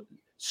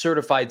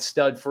 certified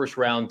stud first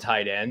round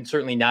tight end,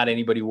 certainly not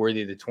anybody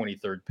worthy of the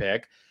 23rd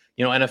pick.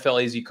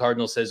 NFL AZ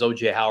Cardinals says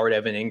OJ Howard,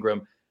 Evan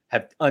Ingram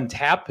have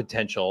untapped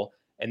potential,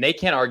 and they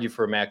can't argue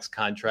for a max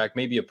contract,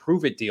 maybe a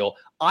prove it deal.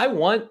 I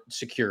want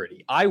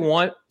security. I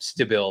want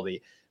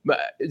stability. But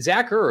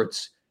Zach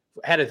Ertz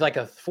had like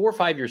a 4 or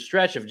 5 year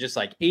stretch of just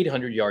like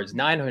 800 yards,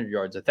 900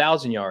 yards,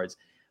 1,000 yards.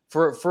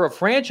 For a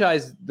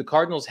franchise, the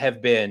Cardinals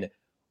have been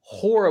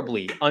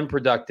horribly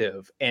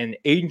unproductive and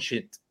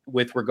ancient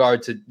with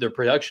regard to their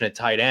production at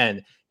tight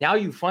end. Now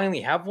you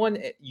finally have one.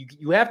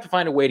 You have to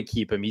find a way to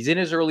keep him. He's in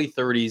his early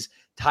 30s.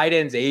 Tight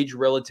ends age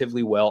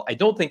relatively well. I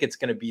don't think it's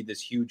going to be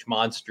this huge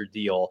monster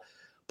deal,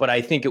 but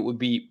I think it would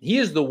be. He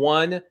is the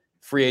one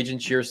free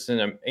agent, Kirsten.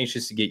 I'm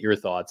anxious to get your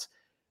thoughts.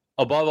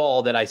 Above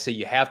all, that I say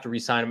you have to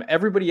re-sign him.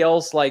 Everybody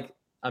else,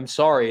 I'm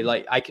sorry,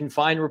 I can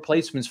find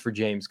replacements for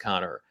James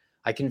Conner.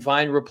 I can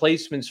find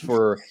replacements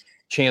for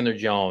Chandler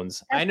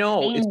Jones. I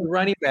know it's a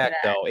running back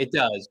though. It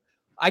does.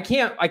 I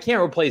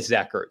can't replace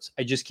Zach Ertz.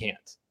 I just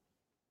can't.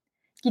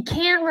 You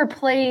can't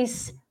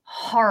replace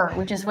heart,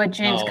 which is what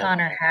James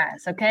Conner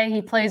has. Okay.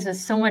 He plays with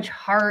so much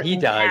heart. He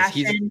does.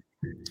 Passion.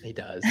 He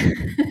does.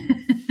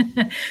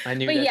 I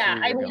knew. But yeah,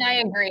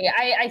 I agree.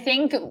 I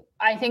think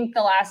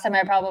the last time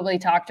I probably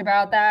talked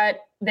about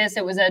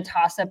it was a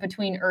toss up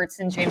between Ertz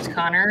and James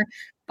Conner,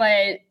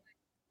 but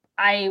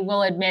I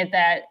will admit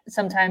that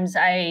sometimes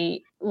I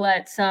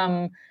let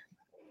some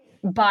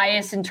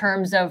bias in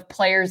terms of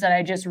players that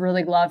I just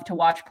really love to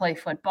watch play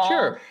football.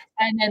 Sure.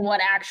 And then what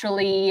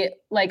actually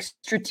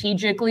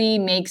strategically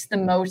makes the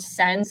most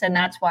sense. And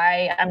that's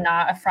why I'm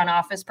not a front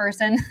office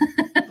person.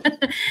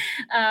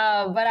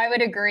 But I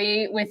would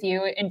agree with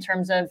you in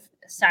terms of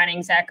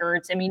signing Zach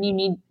Ertz. You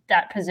need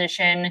that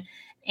position,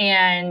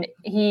 and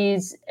you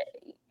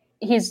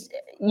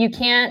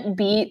can't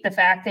beat the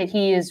fact that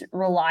he is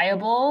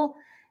reliable.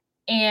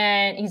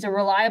 And he's a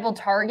reliable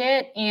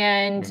target,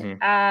 and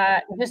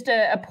just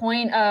a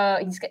point.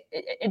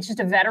 It's just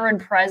a veteran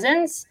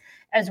presence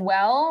as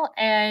well,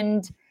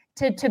 and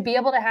to be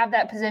able to have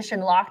that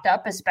position locked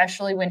up,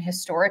 especially when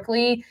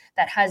historically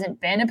that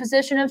hasn't been a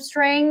position of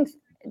strength.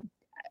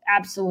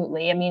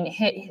 Absolutely,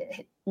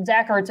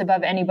 Zach Ertz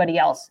above anybody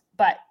else,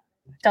 but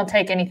don't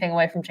take anything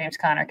away from James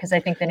Conner because I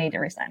think they need to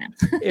resign him.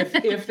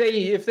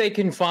 if they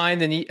can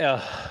find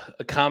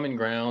a common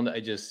ground,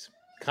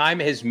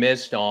 Keim has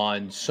missed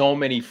on so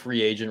many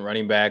free agent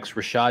running backs.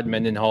 Rashad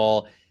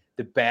Mendenhall,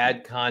 the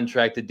bad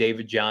contract to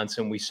David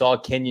Johnson. We saw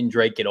Kenyon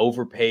Drake get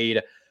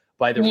overpaid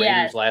by the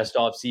Raiders last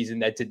offseason.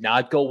 That did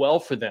not go well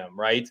for them,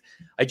 right?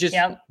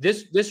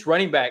 This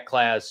running back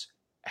class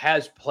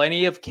has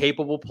plenty of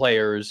capable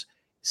players,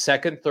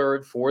 second,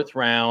 third, fourth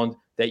round,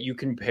 that you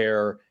can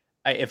pair.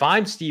 If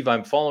I'm Steve,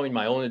 I'm following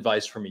my own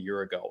advice from a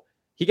year ago.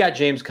 He got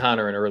James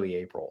Conner in early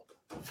April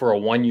for a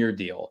 1-year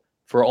deal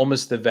for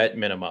almost the vet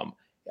minimum.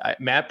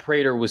 Matt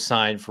Prater was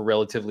signed for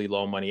relatively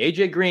low money.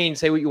 AJ Green,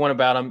 say what you want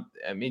about him.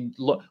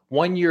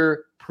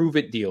 1-year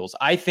prove-it deals.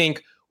 I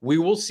think we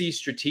will see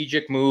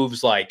strategic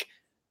moves like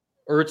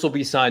Ertz will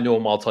be signed to a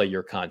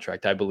multi-year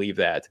contract. I believe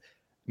that.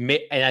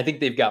 And I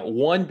think they've got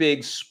one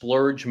big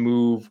splurge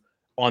move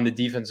on the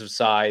defensive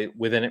side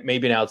within it,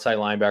 maybe an outside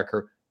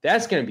linebacker.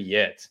 That's going to be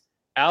it.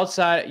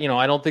 Outside,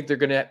 I don't think they're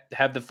going to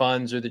have the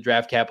funds or the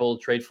draft capital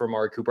to trade for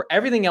Amari Cooper.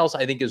 Everything else,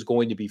 I think, is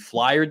going to be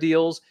flyer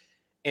deals.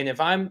 And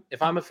if I'm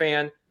a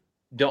fan,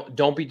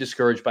 don't be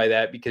discouraged by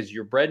that, because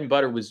your bread and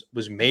butter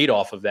was made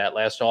off of that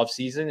last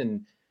offseason,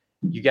 and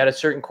you got a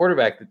certain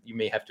quarterback that you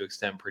may have to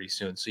extend pretty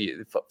soon. So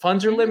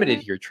funds are limited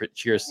here,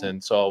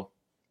 Kirsten. So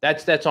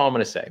that's all I'm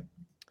going to say.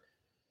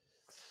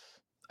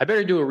 I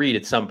better do a read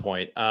at some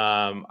point.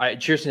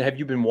 Kirsten, have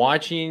you been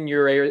watching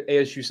your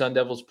ASU Sun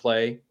Devils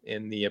play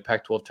in the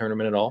Pac-12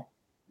 tournament at all?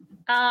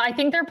 I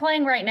think they're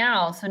playing right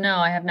now, so no,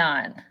 I have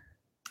not.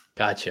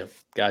 Gotcha.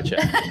 I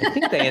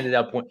think they ended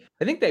up.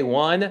 I think they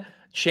won.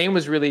 Shane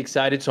was really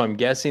excited, so I'm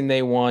guessing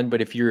they won.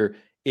 But if you're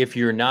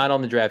not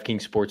on the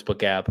DraftKings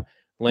Sportsbook app,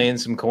 laying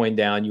some coin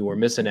down, you are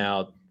missing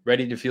out.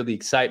 Ready to feel the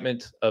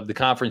excitement of the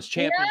conference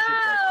championship?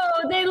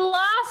 No, they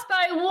lost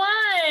by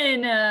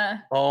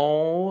 1.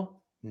 Oh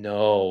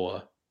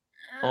no!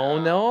 Oh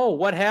no!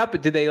 What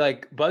happened? Did they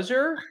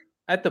buzzer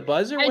at the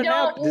buzzer? I what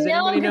don't happened? Does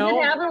know anybody because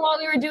know? it happened while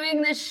we were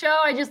doing this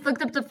show. I just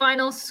looked up the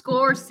final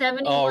score,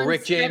 71-7. Oh,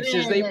 Rick James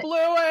says they blew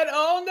it.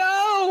 Oh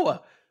no!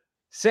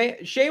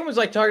 Shane was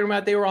talking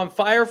about they were on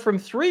fire from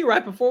 3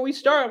 right before we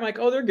start. I'm like,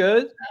 oh, they're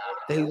good.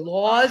 They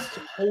lost.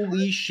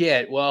 Holy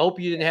shit. Well, I hope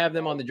you didn't have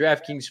them on the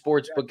DraftKings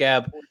Sportsbook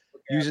app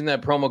using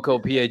that promo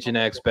code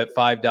PHNX. Bet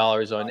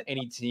 $5 on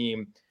any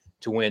team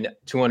to win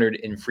 200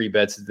 in free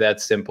bets. It's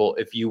that simple.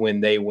 If you win,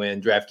 they win.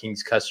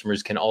 DraftKings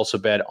customers can also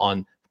bet on,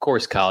 of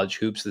course, college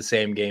hoops, the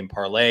same game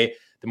parlay.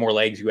 The more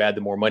legs you add,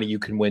 the more money you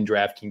can win.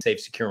 DraftKings, safe,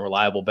 secure, and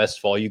reliable. Best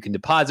of all, you can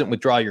deposit and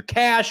withdraw your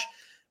cash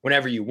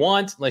whenever you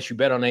want, unless you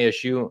bet on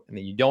ASU and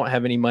then you don't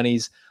have any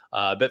monies.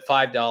 Bet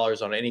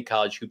 $5 on any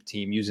college hoop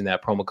team using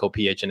that promo code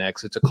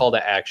PHNX. It's a call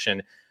to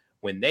action.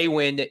 When they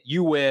win,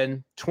 you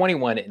win.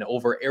 21 and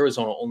over,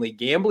 Arizona only.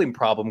 Gambling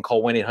problem,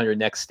 call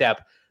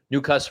 1-800-NEXT-STEP.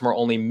 New customer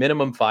only,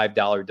 minimum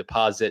 $5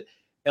 deposit.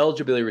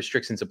 Eligibility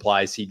restrictions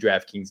apply. See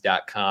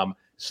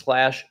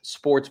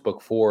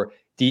DraftKings.com/sportsbook for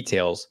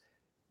details.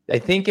 I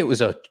think it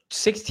was a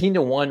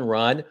 16-1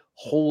 run.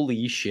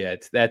 Holy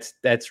shit. That's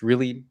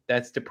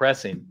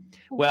depressing.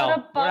 Well, what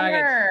a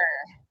bummer.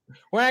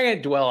 We're not going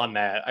to dwell on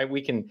that.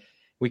 We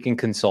can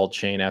consult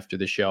Shane after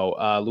the show.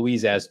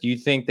 Louise asked, do you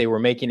think they were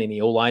making any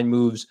O-line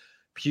moves?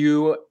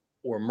 Pugh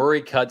or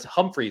Murray cuts,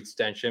 Humphrey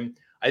extension.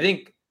 I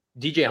think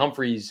DJ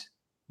Humphreys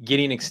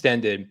getting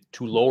extended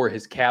to lower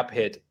his cap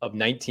hit of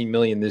 $19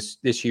 million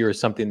this year is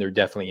something they're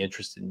definitely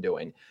interested in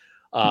doing.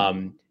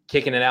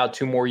 Kicking it out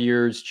 2 more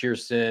years,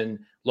 Cheerson,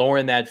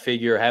 lowering that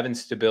figure, having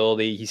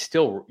stability. He's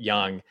still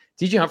young.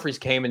 DJ Humphreys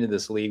came into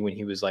this league when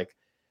he was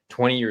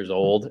 20 years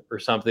old or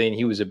something.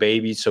 He was a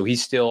baby, so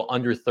he's still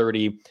under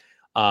 30.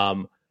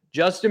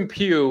 Justin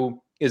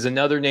Pugh is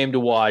another name to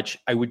watch.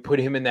 I would put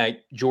him in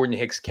that Jordan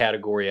Hicks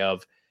category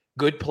of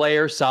good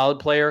player, solid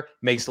player,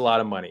 makes a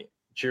lot of money.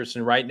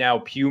 Cheerson, right now,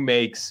 Pugh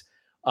makes,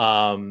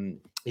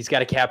 he's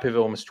got a cap hit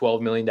of almost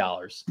 $12 million.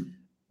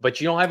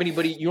 But you don't have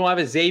anybody, you don't have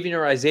a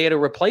Xavier or Isaiah to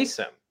replace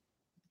him.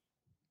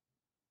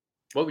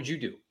 What would you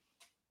do?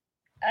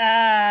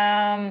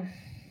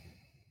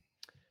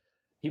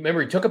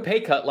 Remember, he took a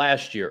pay cut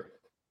last year.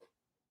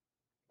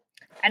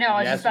 I know.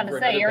 I was just about to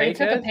say, he already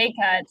took a pay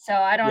cut, so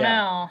I don't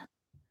know.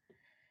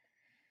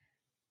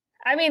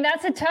 I mean,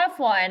 that's a tough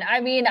one.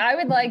 I mean, I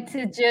would like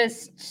to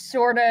just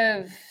sort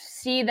of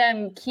see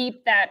them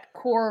keep that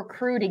core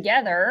crew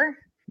together.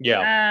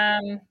 Yeah.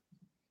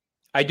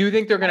 I do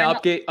think they're going to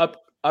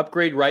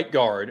upgrade right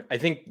guard. I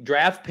think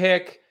draft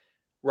pick,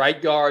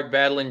 right guard,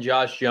 battling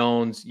Josh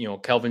Jones,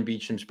 Kelvin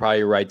Beacham's probably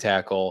your right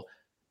tackle.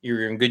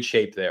 You're in good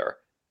shape there.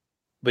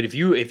 But if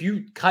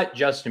you cut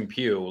Justin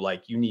Pugh,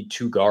 you need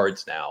 2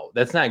 guards now.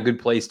 That's not a good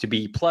place to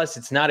be. Plus,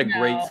 it's not a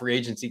great free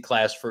agency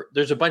class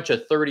there's a bunch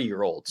of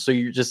 30-year-olds. So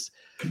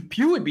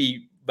Pugh would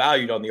be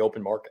valued on the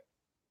open market.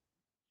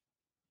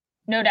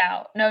 No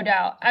doubt.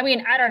 I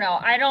mean, I don't know.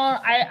 I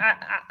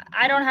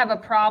don't have a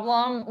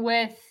problem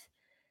with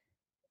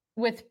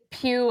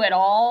Pugh at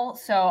all.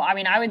 So, I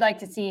mean, I would like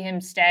to see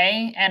him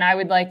stay, and I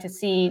would like to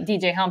see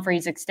DJ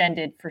Humphreys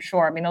extended for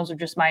sure. I mean, those are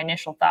just my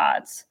initial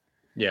thoughts.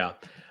 Yeah.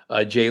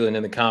 Jalen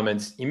in the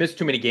comments, he missed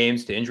too many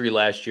games to injury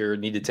last year,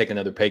 need to take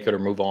another pay cut or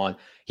move on.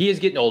 He is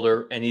getting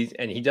older, and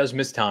he does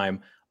miss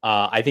time.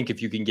 I think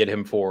if you can get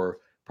him for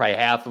probably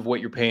half of what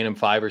you're paying him,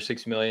 $5 or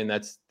 $6 million,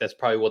 that's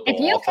probably what they'll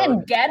offer. If you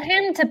can get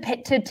him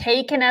to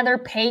take another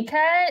pay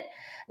cut.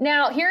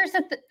 Now, here's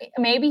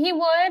maybe he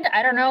would.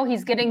 I don't know.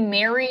 He's getting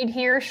married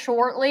here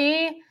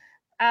shortly.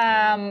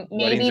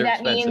 Maybe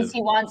that means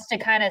he wants to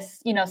kind of,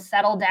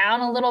 settle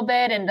down a little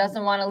bit and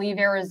doesn't want to leave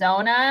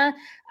Arizona.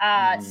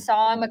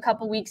 Saw him a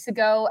couple weeks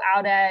ago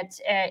out at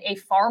a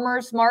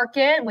farmer's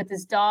market with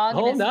his dog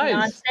and his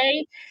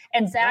fiance,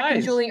 and Zach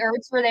and Julie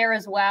Ertz were there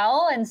as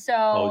well. And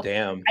so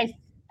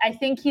I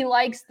think he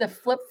likes the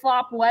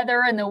flip-flop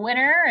weather in the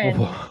winter. And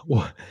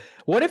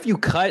what if you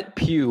cut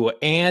Pugh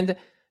and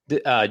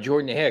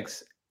Jordan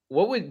Hicks?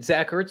 What would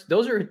Zach Ertz?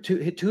 Those are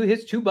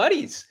his two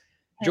buddies.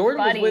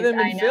 Jordan was with him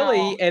in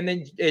Philly, and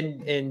then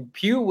and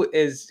Pugh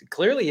is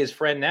clearly his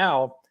friend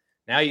now.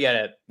 Now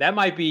that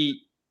might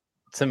be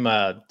some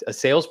a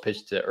sales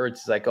pitch to Ertz.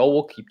 It's like,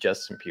 we'll keep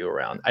Justin Pugh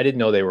around. I didn't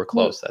know they were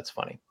close. That's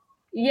funny.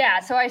 Yeah,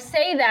 so I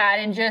say that,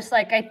 and just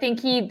I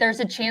think there's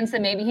a chance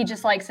that maybe he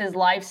just likes his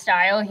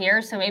lifestyle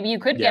here. So maybe you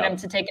could get him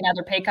to take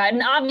another pay cut,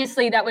 and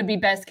obviously that would be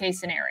best case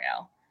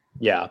scenario.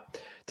 Yeah.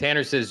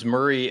 Tanner says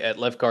Murray at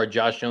left guard,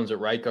 Josh Jones at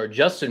right guard.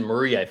 Justin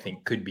Murray, I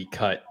think, could be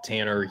cut.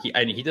 Tanner,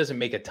 he doesn't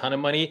make a ton of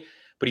money,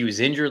 but he was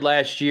injured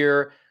last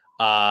year.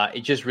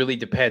 It just really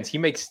depends. He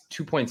makes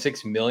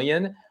 $2.6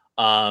 million.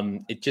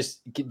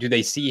 Do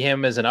they see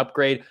him as an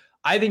upgrade?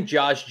 I think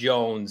Josh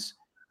Jones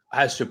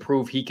has to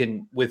prove he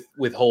can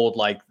withhold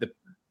the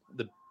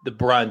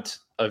brunt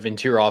of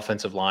interior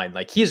offensive line.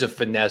 Like, he is a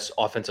finesse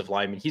offensive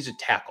lineman. He's a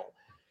tackle.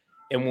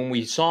 And when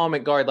we saw him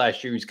at guard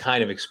last year, he was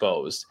kind of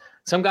exposed.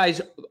 Some guys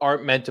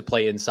aren't meant to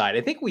play inside.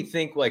 I think we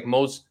think like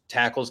most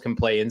tackles can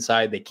play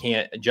inside. They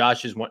can't.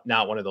 Josh is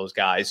not one of those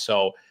guys.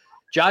 So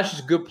Josh is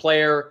a good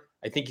player.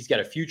 I think he's got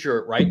a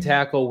future at right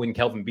tackle when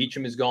Kelvin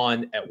Beachum is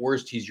gone. At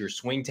worst, he's your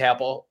swing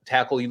tackle.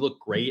 He looked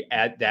great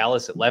at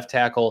Dallas at left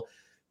tackle,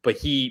 but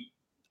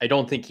I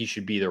don't think he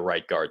should be the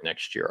right guard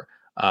next year.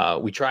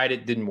 We tried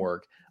it, didn't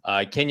work.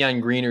 Kenyon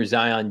Green or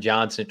Zion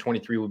Johnson at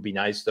 23 would be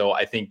nice, though.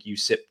 I think you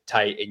sit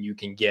tight and you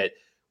can get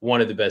one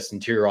of the best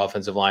interior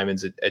offensive linemen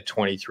at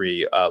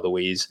 23,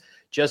 Louise.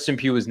 Justin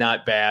Pugh is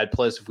not bad.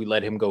 Plus, if we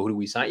let him go, who do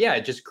we sign? Yeah,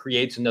 it just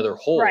creates another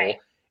hole. Right.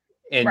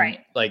 And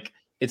like,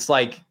 it's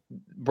like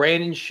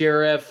Brandon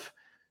Sheriff,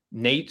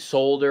 Nate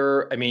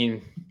Solder. I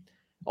mean,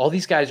 all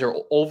these guys are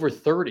over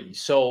 30.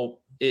 So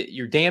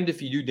you're damned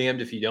if you do,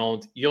 damned if you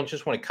don't. You don't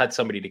just want to cut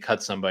somebody to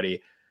cut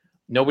somebody.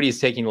 Nobody is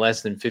taking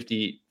less than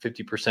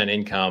 50%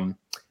 income.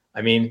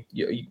 I mean,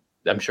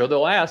 I'm sure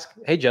they'll ask,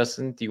 hey,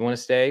 Justin, do you want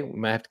to stay? We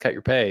might have to cut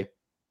your pay.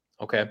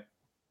 Okay.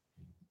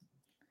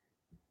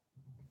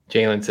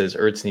 Jalen says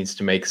Ertz needs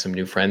to make some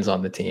new friends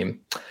on the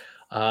team.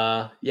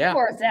 Yeah.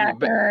 Poor Zach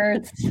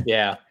Ertz.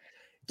 Yeah.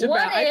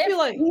 I feel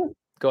like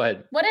go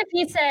ahead. What if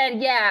he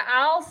said, yeah,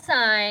 I'll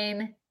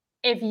sign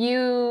if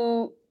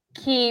you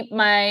keep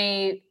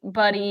my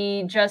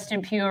buddy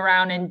Justin Pugh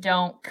around and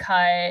don't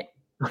cut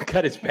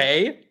his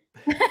pay?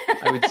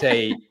 I would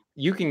say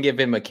you can give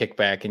him a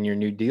kickback in your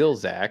new deal,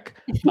 Zach.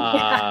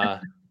 Yeah.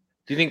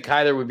 Do you think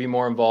Kyler would be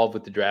more involved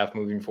with the draft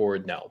moving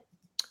forward? No.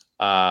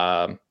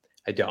 I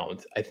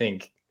don't. I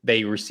think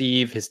they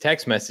receive his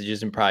text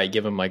messages and probably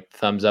give him like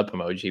thumbs up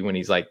emoji when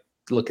he's like,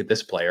 look at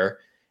this player.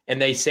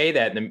 And they say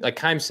that, like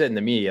Keim said in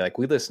the media, like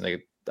we listen to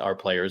our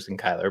players and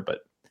Kyler, but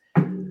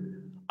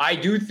I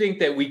do think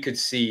that we could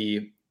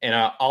see, and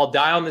I'll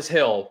die on this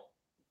hill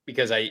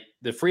because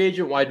the free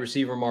agent wide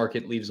receiver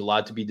market leaves a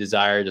lot to be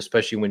desired,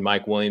 especially when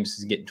Mike Williams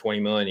is getting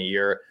 $20 million a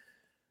year.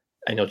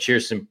 I know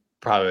Cheerson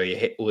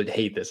probably would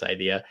hate this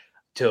idea.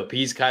 To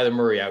appease Kyler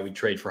Murray, I would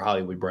trade for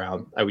Hollywood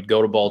Brown. I would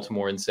go to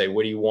Baltimore and say,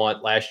 what do you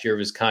want? Last year of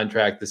his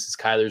contract, this is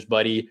Kyler's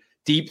buddy.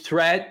 Deep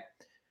threat,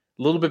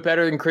 a little bit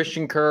better than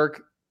Christian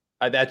Kirk.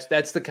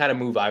 That's the kind of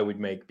move I would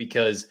make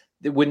because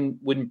it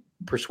wouldn't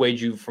persuade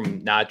you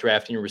from not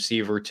drafting a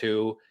receiver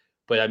too.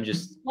 But I'm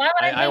just why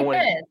would I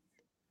want it?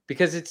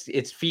 Because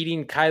it's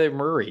feeding Kyler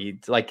Murray.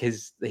 It's like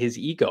his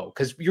ego.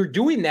 Because you're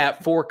doing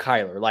that for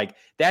Kyler. Like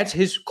that's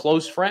his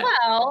close friend.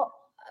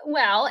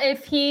 Well,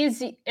 if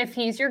he's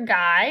your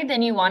guy,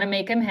 then you want to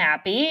make him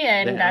happy,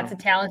 and that's a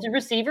talented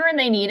receiver, and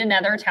they need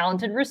another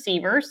talented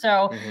receiver.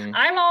 So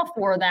I'm all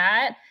for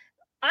that.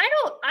 I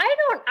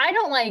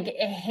don't like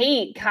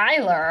hate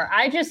Kyler.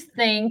 I just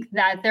think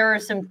that there are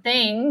some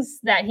things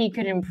that he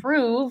could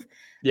improve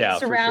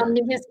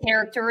surrounding his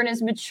character and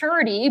his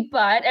maturity.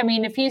 But I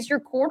mean, if he's your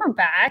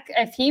quarterback,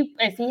 if he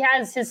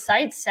has his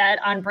sights set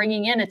on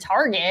bringing in a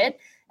target,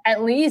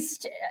 at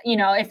least,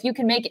 if you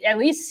can make it, at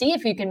least see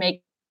if you can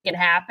make it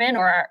happen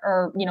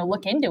or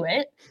look into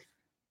it.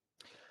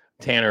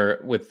 Tanner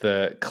with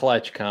the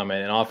clutch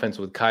comment, an offense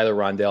with Kyler,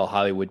 Rondell,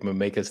 Hollywood would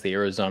make us the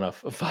Arizona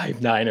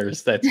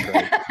 59ers. That's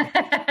great.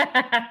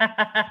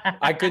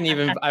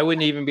 I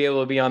wouldn't even be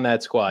able to be on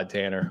that squad,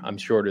 Tanner. I'm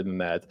shorter than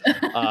that.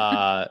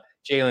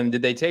 Jalen,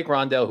 did they take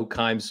Rondell, who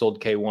Keim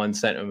sold K1,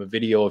 sent him a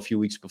video a few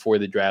weeks before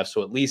the draft?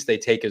 So at least they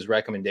take his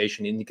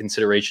recommendation into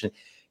consideration.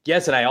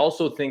 Yes, and I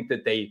also think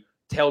that they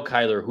tell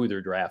Kyler who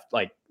their draft,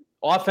 like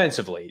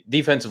offensively.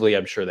 Defensively,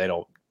 I'm sure they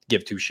don't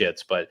give two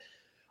shits, but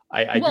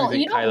I do think Kyler is involved.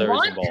 You don't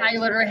want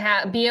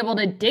Kyler to be able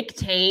to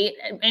dictate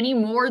any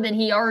more than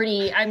he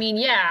already. I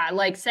mean,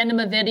 like send him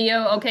a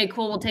video. Okay,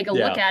 cool. We'll take a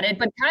look at it.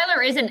 But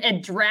Kyler isn't a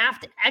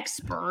draft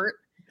expert.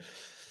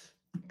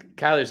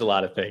 Kyler's a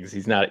lot of things.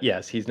 He's not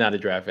a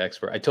draft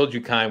expert. I told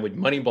you Keim would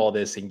moneyball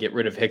this and get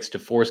rid of Hicks to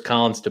force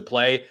Collins to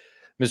play.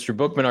 Mr.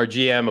 Bookman, our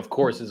GM, of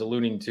course, is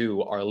alluding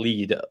to our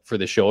lead for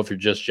the show. If you're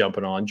just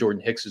jumping on,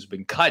 Jordan Hicks has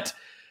been cut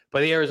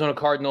by the Arizona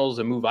Cardinals,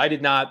 a move I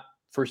did not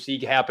foresee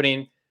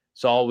happening.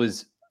 Saul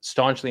was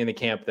staunchly in the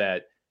camp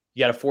that you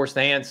got to force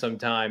the hand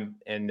sometime.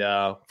 And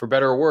for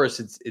better or worse,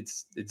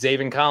 it's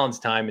Zaven Collins'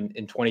 time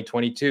in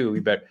 2022. He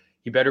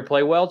better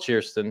play well,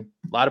 Cheerston.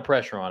 A lot of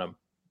pressure on him.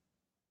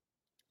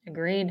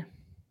 Agreed.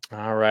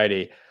 All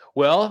righty.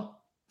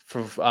 Well,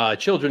 for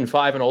children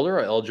 5 and older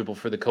are eligible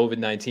for the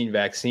COVID-19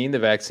 vaccine. The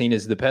vaccine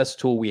is the best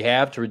tool we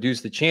have to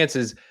reduce the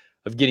chances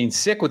of getting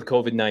sick with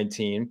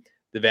COVID-19.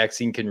 The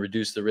vaccine can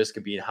reduce the risk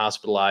of being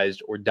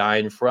hospitalized or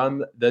dying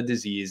from the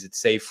disease. It's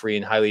safe, free,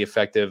 and highly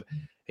effective.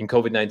 And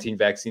COVID-19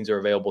 vaccines are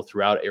available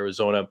throughout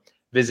Arizona.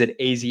 Visit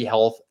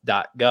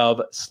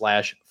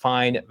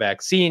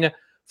azhealth.gov/find-vaccine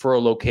for a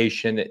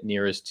location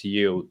nearest to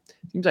you.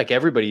 Seems like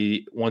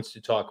everybody wants to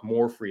talk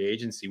more free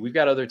agency. We've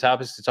got other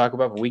topics to talk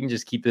about, but we can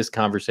just keep this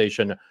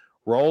conversation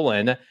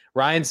rolling.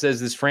 Ryan says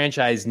this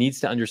franchise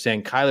needs to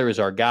understand Kyler is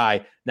our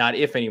guy, not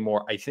if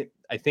anymore. I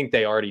think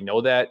they already know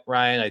that,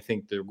 Ryan. I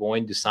think they're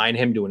going to sign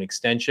him to an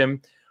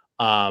extension.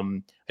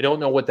 I don't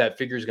know what that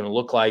figure is going to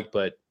look like,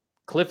 but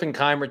Cliff and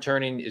Keim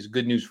returning is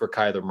good news for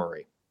Kyler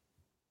Murray.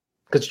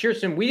 Because,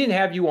 Kirsten, we didn't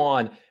have you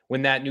on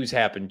when that news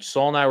happened.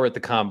 Saul and I were at the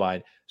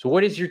Combine. So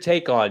what is your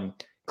take on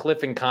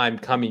Cliff and Keim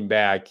coming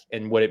back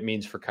and what it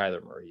means for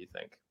Kyler Murray, you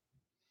think?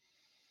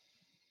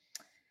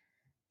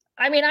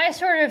 I mean, I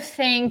sort of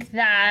think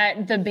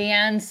that the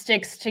band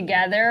sticks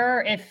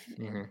together. If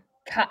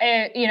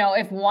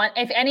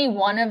if any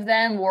one of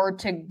them were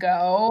to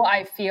go,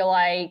 I feel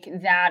like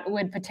that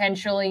would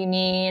potentially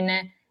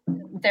mean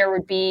there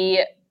would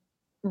be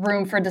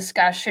room for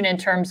discussion in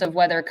terms of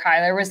whether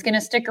Kyler was going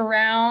to stick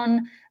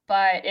around.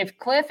 But if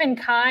Cliff and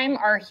Keim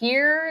are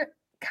here,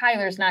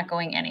 Kyler's not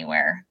going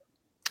anywhere.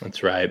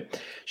 That's right.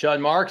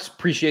 Sean Marks,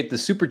 appreciate the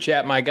super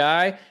chat, my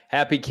guy.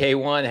 Happy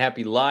K1,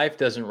 happy life.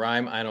 Doesn't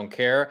rhyme. I don't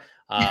care.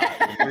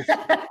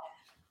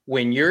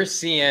 When you're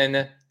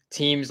seeing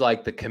teams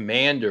like the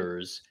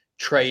Commanders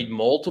trade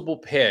multiple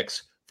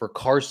picks for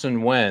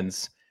Carson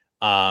Wentz,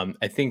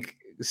 I think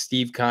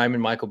Steve Keim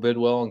and Michael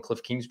Bidwell and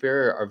Cliff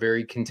Kingsbury are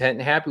very content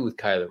and happy with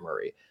Kyler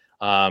Murray.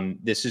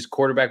 This is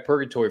quarterback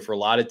purgatory for a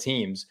lot of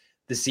teams.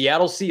 The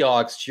Seattle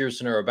Seahawks,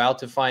 Cheerson, are about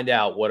to find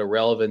out what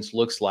irrelevance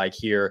looks like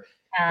here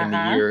in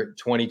the year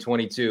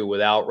 2022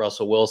 without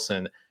Russell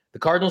Wilson. The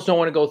Cardinals don't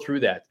want to go through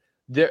that.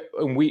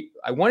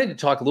 I wanted to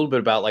talk a little bit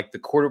about like the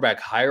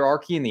quarterback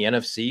hierarchy in the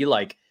NFC.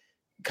 Like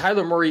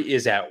Kyler Murray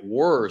is at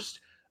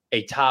worst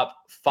a top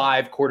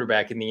 5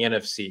 quarterback in the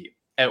NFC.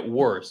 At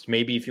worst,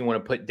 maybe if you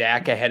want to put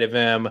Dak ahead of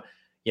him,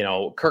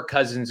 Kirk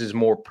Cousins is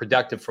more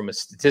productive from a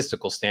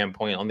statistical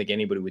standpoint. I don't think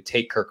anybody would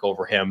take Kirk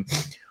over him.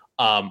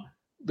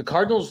 The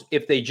Cardinals,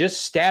 if they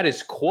just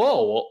status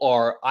quo,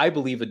 are, I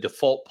believe, a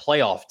default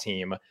playoff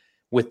team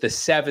with the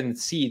 7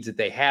 seeds that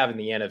they have in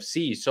the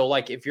NFC. So,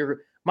 like, if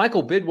you're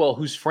Michael Bidwell,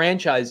 whose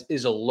franchise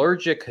is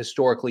allergic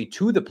historically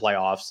to the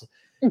playoffs,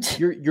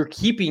 you're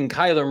keeping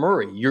Kyler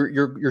Murray.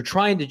 You're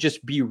trying to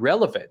just be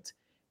relevant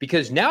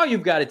because now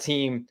you've got a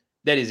team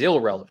that is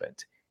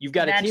irrelevant. You've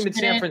got a team in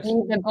San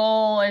Francisco. The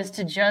goal is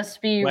to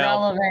just be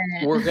relevant.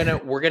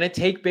 We're gonna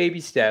take baby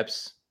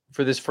steps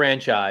for this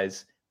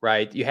franchise,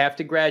 right? You have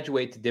to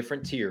graduate to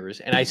different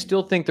tiers, and I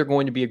still think they're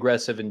going to be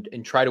aggressive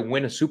and try to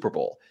win a Super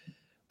Bowl.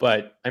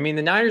 But I mean,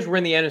 the Niners were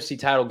in the NFC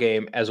title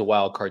game as a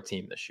wild card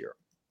team this year.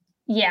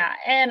 Yeah,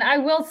 and I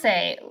will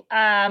say,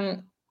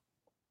 I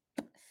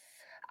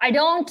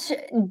don't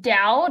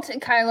doubt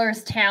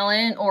Kyler's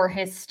talent or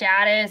his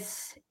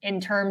status in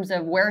terms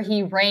of where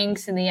he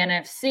ranks in the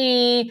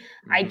NFC.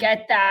 Mm-hmm. I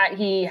get that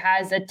he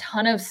has a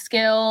ton of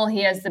skill.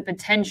 He has the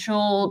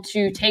potential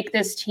to take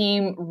this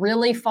team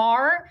really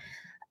far.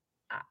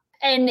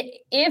 And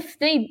if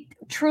they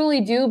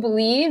truly do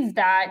believe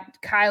that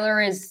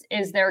Kyler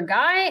is their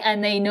guy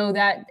and they know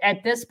that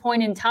at this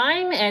point in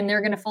time and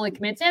they're going to fully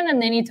commit to him, then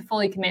they need to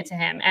fully commit to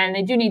him and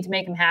they do need to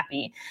make him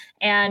happy.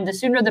 And the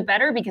sooner the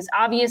better, because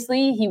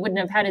obviously he wouldn't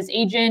have had his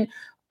agent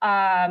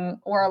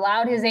or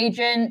allowed his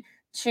agent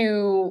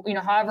to,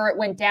 however it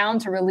went down,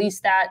 to release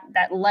that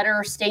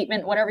letter,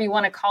 statement, whatever you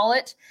want to call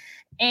it,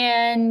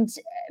 and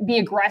be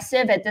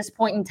aggressive at this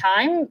point in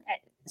time.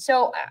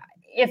 So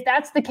if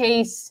that's the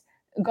case,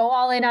 go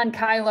all in on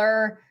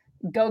Kyler,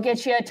 go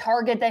get you a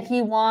target that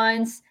he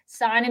wants,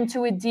 sign him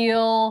to a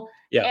deal,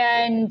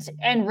 and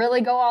really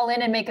go all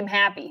in and make him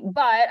happy.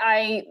 But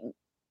I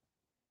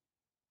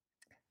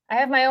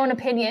have my own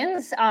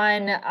opinions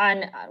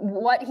on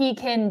what he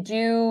can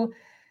do,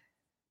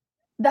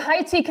 the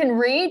heights he can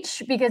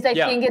reach, because I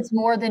think it's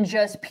more than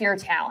just pure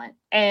talent.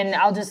 And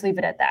I'll just leave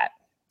it at that.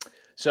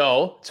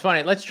 So it's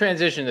funny. Let's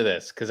transition to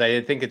this because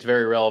I think it's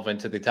very relevant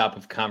to the topic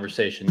of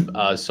conversation.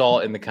 Saul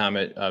in the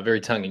comment,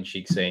 very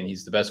tongue-in-cheek, saying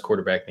he's the best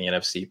quarterback in the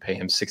NFC. Pay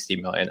him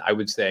 $60 million. I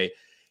would say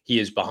he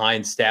is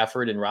behind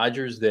Stafford and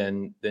Rodgers.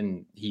 Then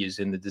he is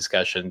in the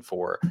discussion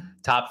for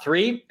top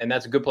 3, and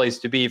that's a good place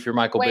to be if you're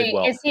Michael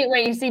Bidwell.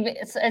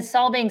 Is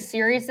Saul being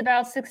serious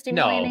about $60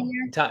 million a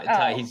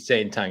year? He's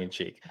saying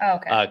tongue-in-cheek. Oh,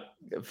 okay.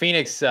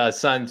 Phoenix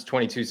Suns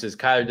 22 says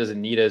Kyler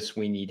doesn't need us.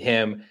 We need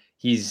him.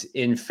 He's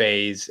in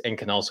FaZe and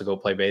can also go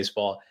play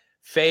baseball.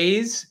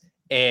 FaZe,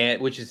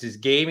 which is his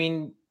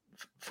gaming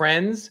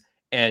friends,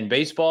 and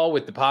baseball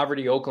with the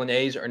poverty Oakland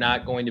A's are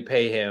not going to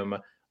pay him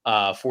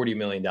 $40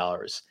 million.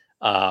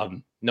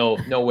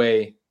 No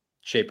way,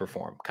 shape, or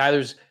form.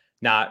 Kyler's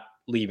not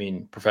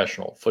leaving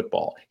professional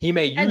football. He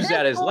may use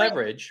that as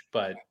leverage,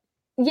 but...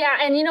 Yeah,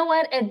 and you know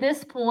what? At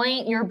this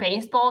point, your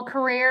baseball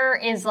career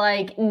is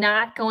like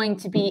not going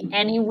to be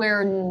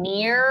anywhere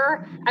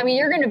near. I mean,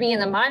 you're going to be in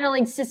the minor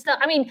league system.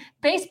 I mean,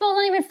 baseball's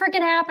not even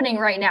freaking happening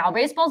right now.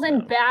 Baseball's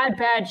in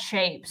bad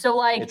shape. So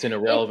like, it's an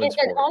irrelevant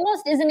sport. It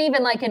almost isn't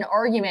even like an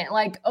argument.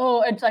 Like,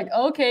 oh, it's like,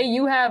 okay,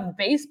 you have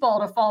baseball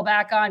to fall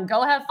back on.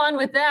 Go have fun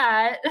with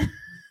that.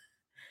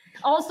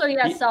 Also,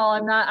 yes,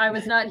 Saul, I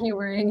was not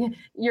humoring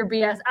your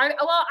BS. I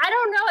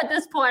don't know at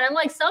this point. I'm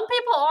like, some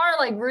people are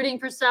like rooting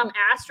for some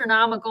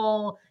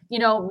astronomical,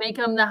 make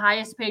him the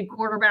highest paid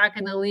quarterback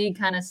in the league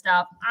kind of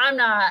stuff. I'm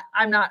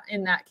not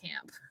in that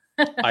camp.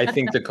 I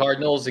think the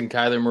Cardinals and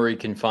Kyler Murray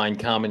can find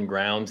common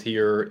ground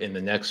here in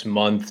the next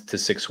month to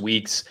 6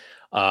 weeks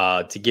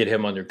to get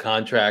him under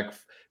contract.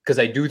 Because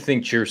I do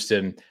think,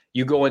 Kirsten,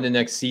 you go into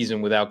next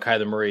season without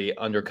Kyler Murray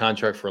under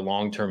contract for a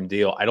long-term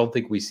deal. I don't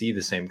think we see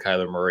the same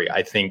Kyler Murray.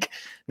 I think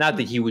not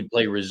that he would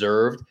play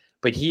reserved,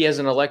 but he has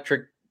an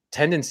electric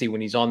tendency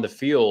when he's on the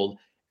field,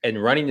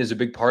 and running is a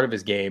big part of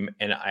his game.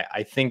 And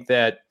I think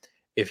that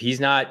if he's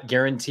not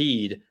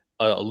guaranteed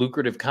a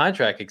lucrative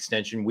contract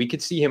extension, we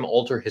could see him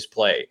alter his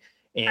play.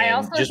 And I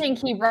also think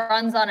he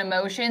runs on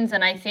emotions,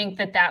 and I think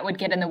that would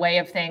get in the way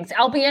of things.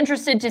 I'll be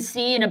interested to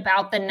see in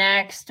about the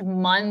next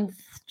month,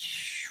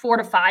 4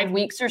 to 5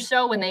 weeks or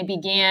so, when they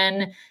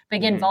begin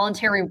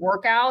voluntary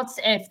workouts,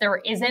 if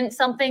there isn't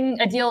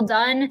a deal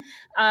done,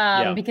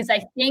 because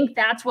I think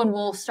that's when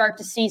we'll start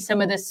to see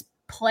some of this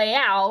play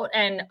out,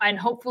 and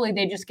hopefully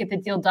they just get the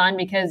deal done,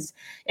 because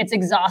it's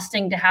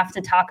exhausting to have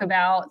to talk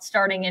about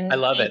starting in. I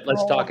love it.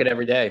 Let's talk it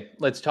every day.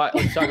 Let's talk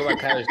about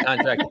Kyler's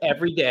contract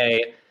every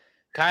day.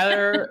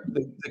 Kyler,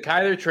 the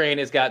Kyler train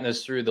has gotten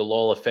us through the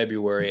lull of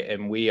February,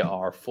 and we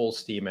are full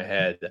steam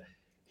ahead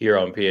here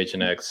on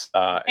PHNX.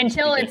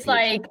 Until it's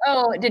like,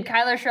 oh, did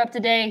Kyler show up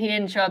today? He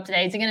didn't show up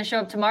today. Is he going to show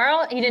up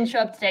tomorrow? He didn't show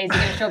up today. Is he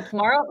going to show up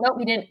tomorrow? Nope,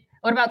 he didn't.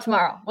 What about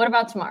tomorrow?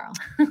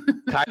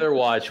 Kyler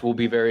Watch will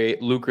be very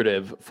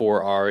lucrative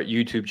for our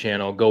YouTube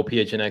channel,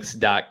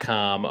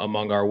 gophnx.com,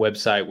 among our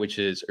website,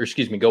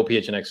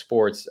 GoPHNX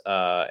Sports,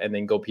 and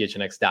then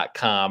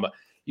gophnx.com.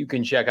 You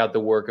can check out the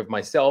work of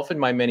myself and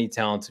my many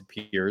talented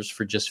peers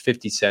for just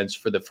 50 cents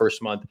for the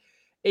first month,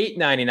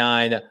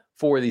 $8.99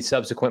 for the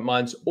subsequent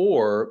months,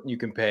 or you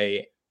can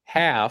pay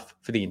half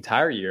for the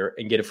entire year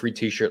and get a free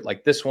t-shirt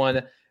like this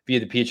one via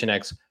the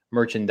PHNX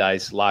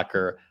merchandise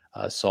locker.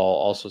 Saul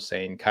also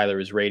saying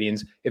Kyler is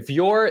ratings.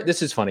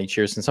 This is funny,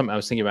 cheers, and something I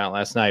was thinking about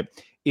last night.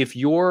 If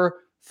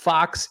you're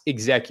Fox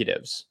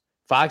executives,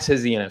 Fox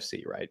has the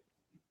NFC, right?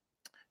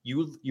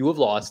 You have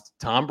lost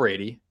Tom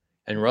Brady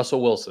and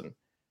Russell Wilson.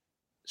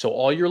 So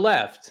all you're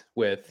left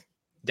with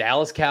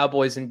Dallas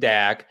Cowboys and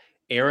Dak,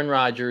 Aaron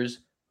Rodgers,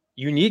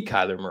 you need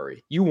Kyler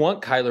Murray. You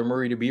want Kyler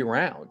Murray to be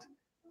around.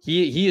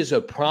 He is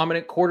a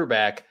prominent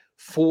quarterback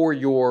for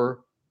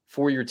your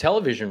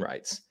television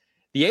rights.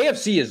 The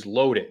AFC is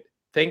loaded.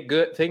 Thank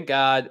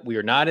God we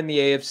are not in the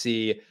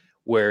AFC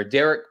where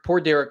poor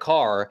Derek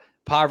Carr,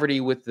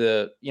 poverty with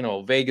the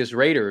Vegas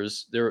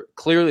Raiders. They're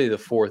clearly the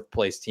 4th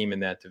place team in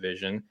that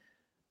division.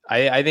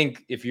 I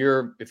think if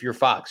you're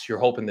Fox, you're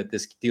hoping that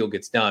this deal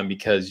gets done,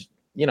 because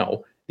the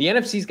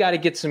NFC's got to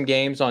get some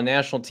games on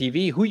national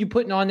TV. Who are you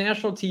putting on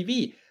national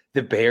TV?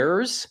 The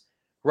Bears,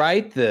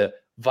 right? The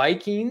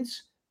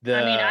Vikings.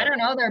 I don't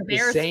know. Their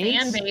Bears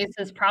fan base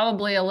is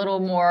probably a little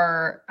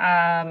more.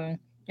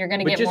 You're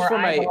going to get more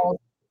eyeballs.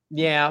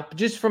 Yeah,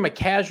 just from a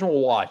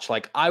casual watch,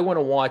 like I want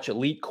to watch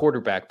elite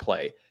quarterback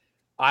play.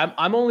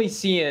 I'm only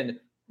seeing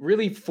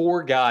really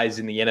 4 guys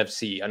in the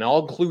NFC, and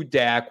I'll include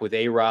Dak with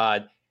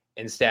A-Rod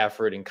and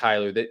Stafford and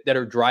Kyler that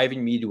are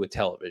driving me to a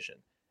television.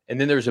 And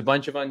then there's a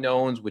bunch of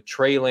unknowns with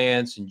Trey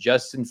Lance and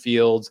Justin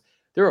Fields.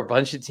 There are a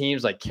bunch of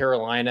teams like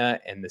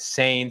Carolina and the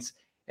Saints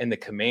and the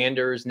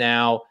Commanders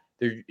now.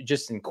 They're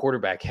just in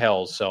quarterback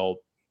hell. So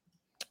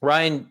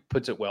Ryan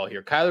puts it well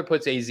here. Kyler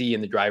puts AZ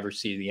in the driver's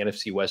seat of the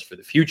NFC West for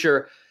the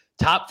future.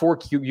 Top 4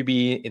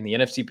 QB in the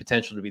NFC,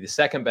 potential to be the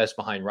second best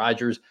behind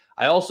Rodgers.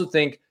 I also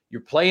think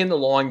you're playing the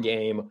long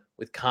game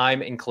with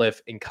Keim and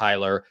Cliff and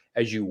Kyler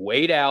as you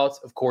wait out.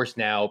 Of course,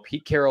 now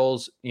Pete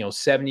Carroll's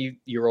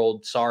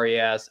 70-year-old sorry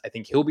ass. I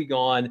think he'll be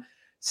gone.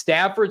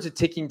 Stafford's a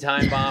ticking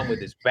time bomb with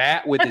his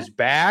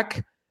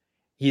back.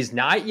 He's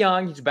not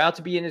young. He's about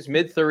to be in his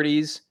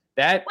mid-30s.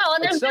 And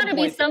there's got to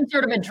be some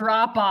sort of a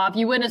drop off.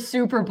 You win a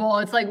Super Bowl.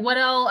 It's like, what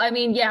else? I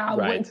mean,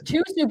 right.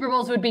 2 Super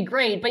Bowls would be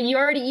great, but you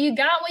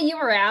got what you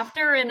were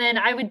after. And then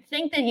I would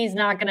think that he's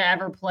not going to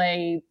ever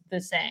play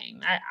the same.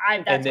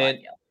 That's what I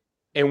feel.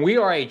 And we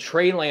are a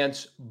Trey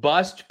Lance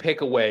bust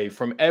pick away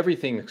from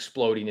everything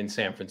exploding in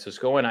San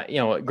Francisco.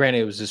 And granted,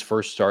 it was his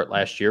first start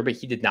last year, but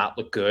he did not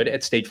look good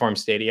at State Farm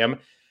Stadium.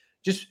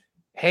 Just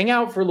hang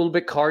out for a little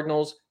bit,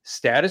 Cardinals,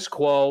 status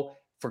quo.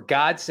 For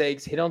God's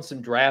sakes, hit on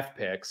some draft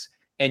picks.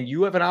 And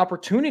you have an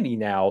opportunity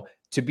now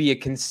to be a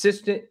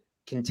consistent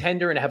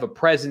contender and have a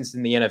presence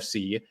in the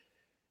NFC.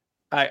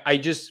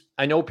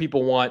 I know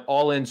people want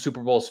all-in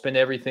Super Bowl, spend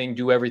everything,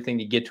 do everything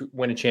to get to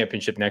win a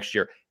championship next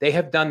year. They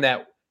have done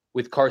that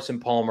with Carson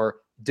Palmer.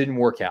 Didn't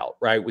work out,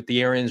 right, with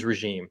the Arians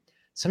regime.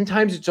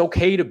 Sometimes it's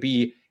okay to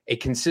be a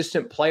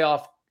consistent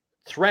playoff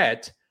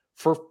threat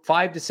for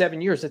 5 to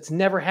 7 years. That's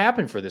never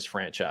happened for this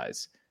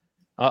franchise.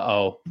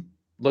 Uh-oh.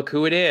 Look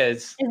who it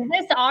is. Is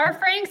this our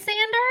Frank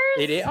Sanders?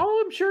 It is.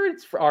 Oh, I'm sure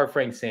it's our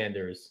Frank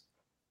Sanders.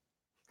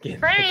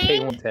 Frank. The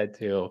K1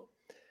 tattoo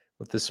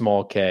with the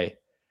small K.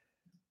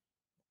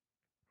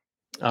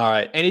 All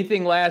right.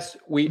 Anything last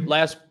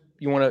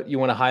you want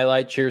to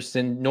highlight,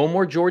 Cheerston? No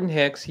more Jordan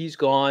Hicks. He's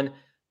gone.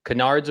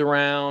 Kennard's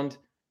around.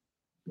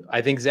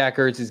 I think Zach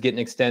Ertz is getting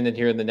extended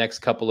here in the next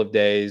couple of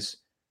days.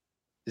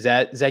 Does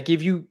that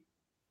give you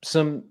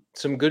some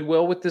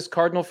goodwill with this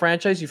Cardinal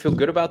franchise? You feel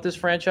good about this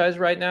franchise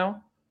right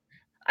now?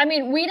 I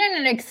mean, we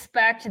didn't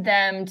expect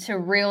them to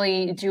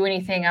really do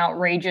anything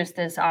outrageous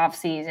this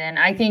offseason.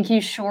 I think you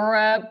shore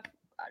up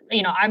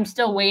I'm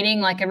still waiting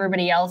like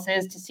everybody else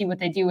is to see what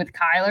they do with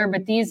Kyler.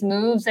 But these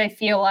moves, I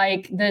feel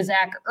like the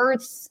Zach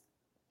Ertz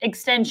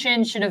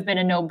extension should have been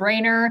a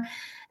no-brainer.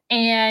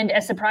 And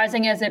as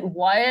surprising as it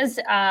was,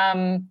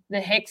 the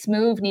Hicks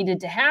move needed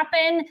to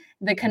happen.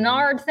 The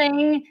Kennard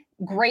thing,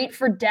 great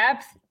for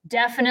depth.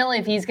 Definitely,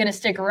 if he's going to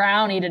stick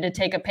around, needed to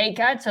take a pay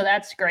cut. So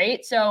that's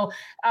great. So,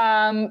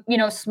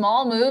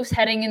 small moves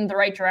heading in the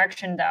right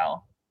direction,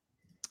 though.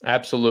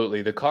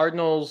 Absolutely. The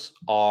Cardinals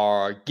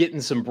are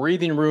getting some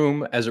breathing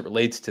room as it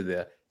relates to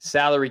the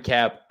salary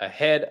cap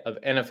ahead of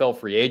NFL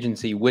free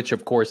agency, which,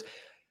 of course,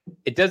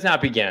 it does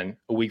not begin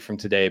a week from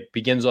today. It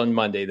begins on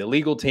Monday. The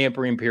legal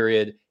tampering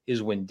period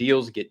is when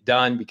deals get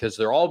done because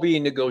they're all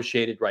being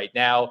negotiated right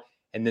now,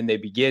 and then they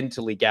begin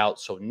to leak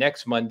out. So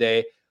next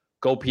Monday,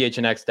 go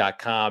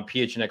phnx.com,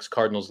 PHNX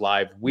Cardinals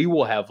Live. We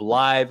will have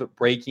live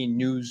breaking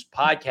news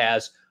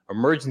podcasts,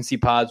 emergency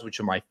pods, which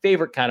are my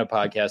favorite kind of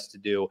podcasts to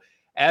do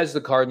as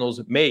the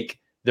Cardinals make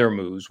their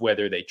moves,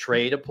 whether they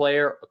trade a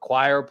player,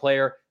 acquire a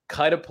player,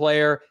 cut a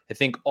player. I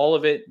think all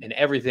of it and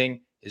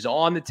everything is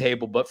on the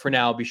table. But for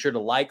now, be sure to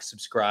like,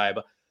 subscribe,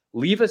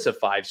 leave us a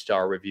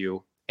 5-star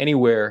review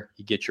anywhere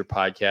you get your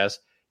podcast.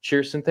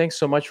 Cheers, and thanks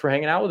so much for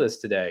hanging out with us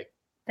today.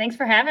 Thanks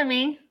for having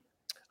me.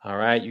 All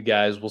right, you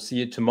guys, we'll see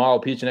you tomorrow.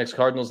 PHNX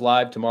Cardinals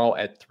Live tomorrow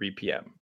at 3 p.m.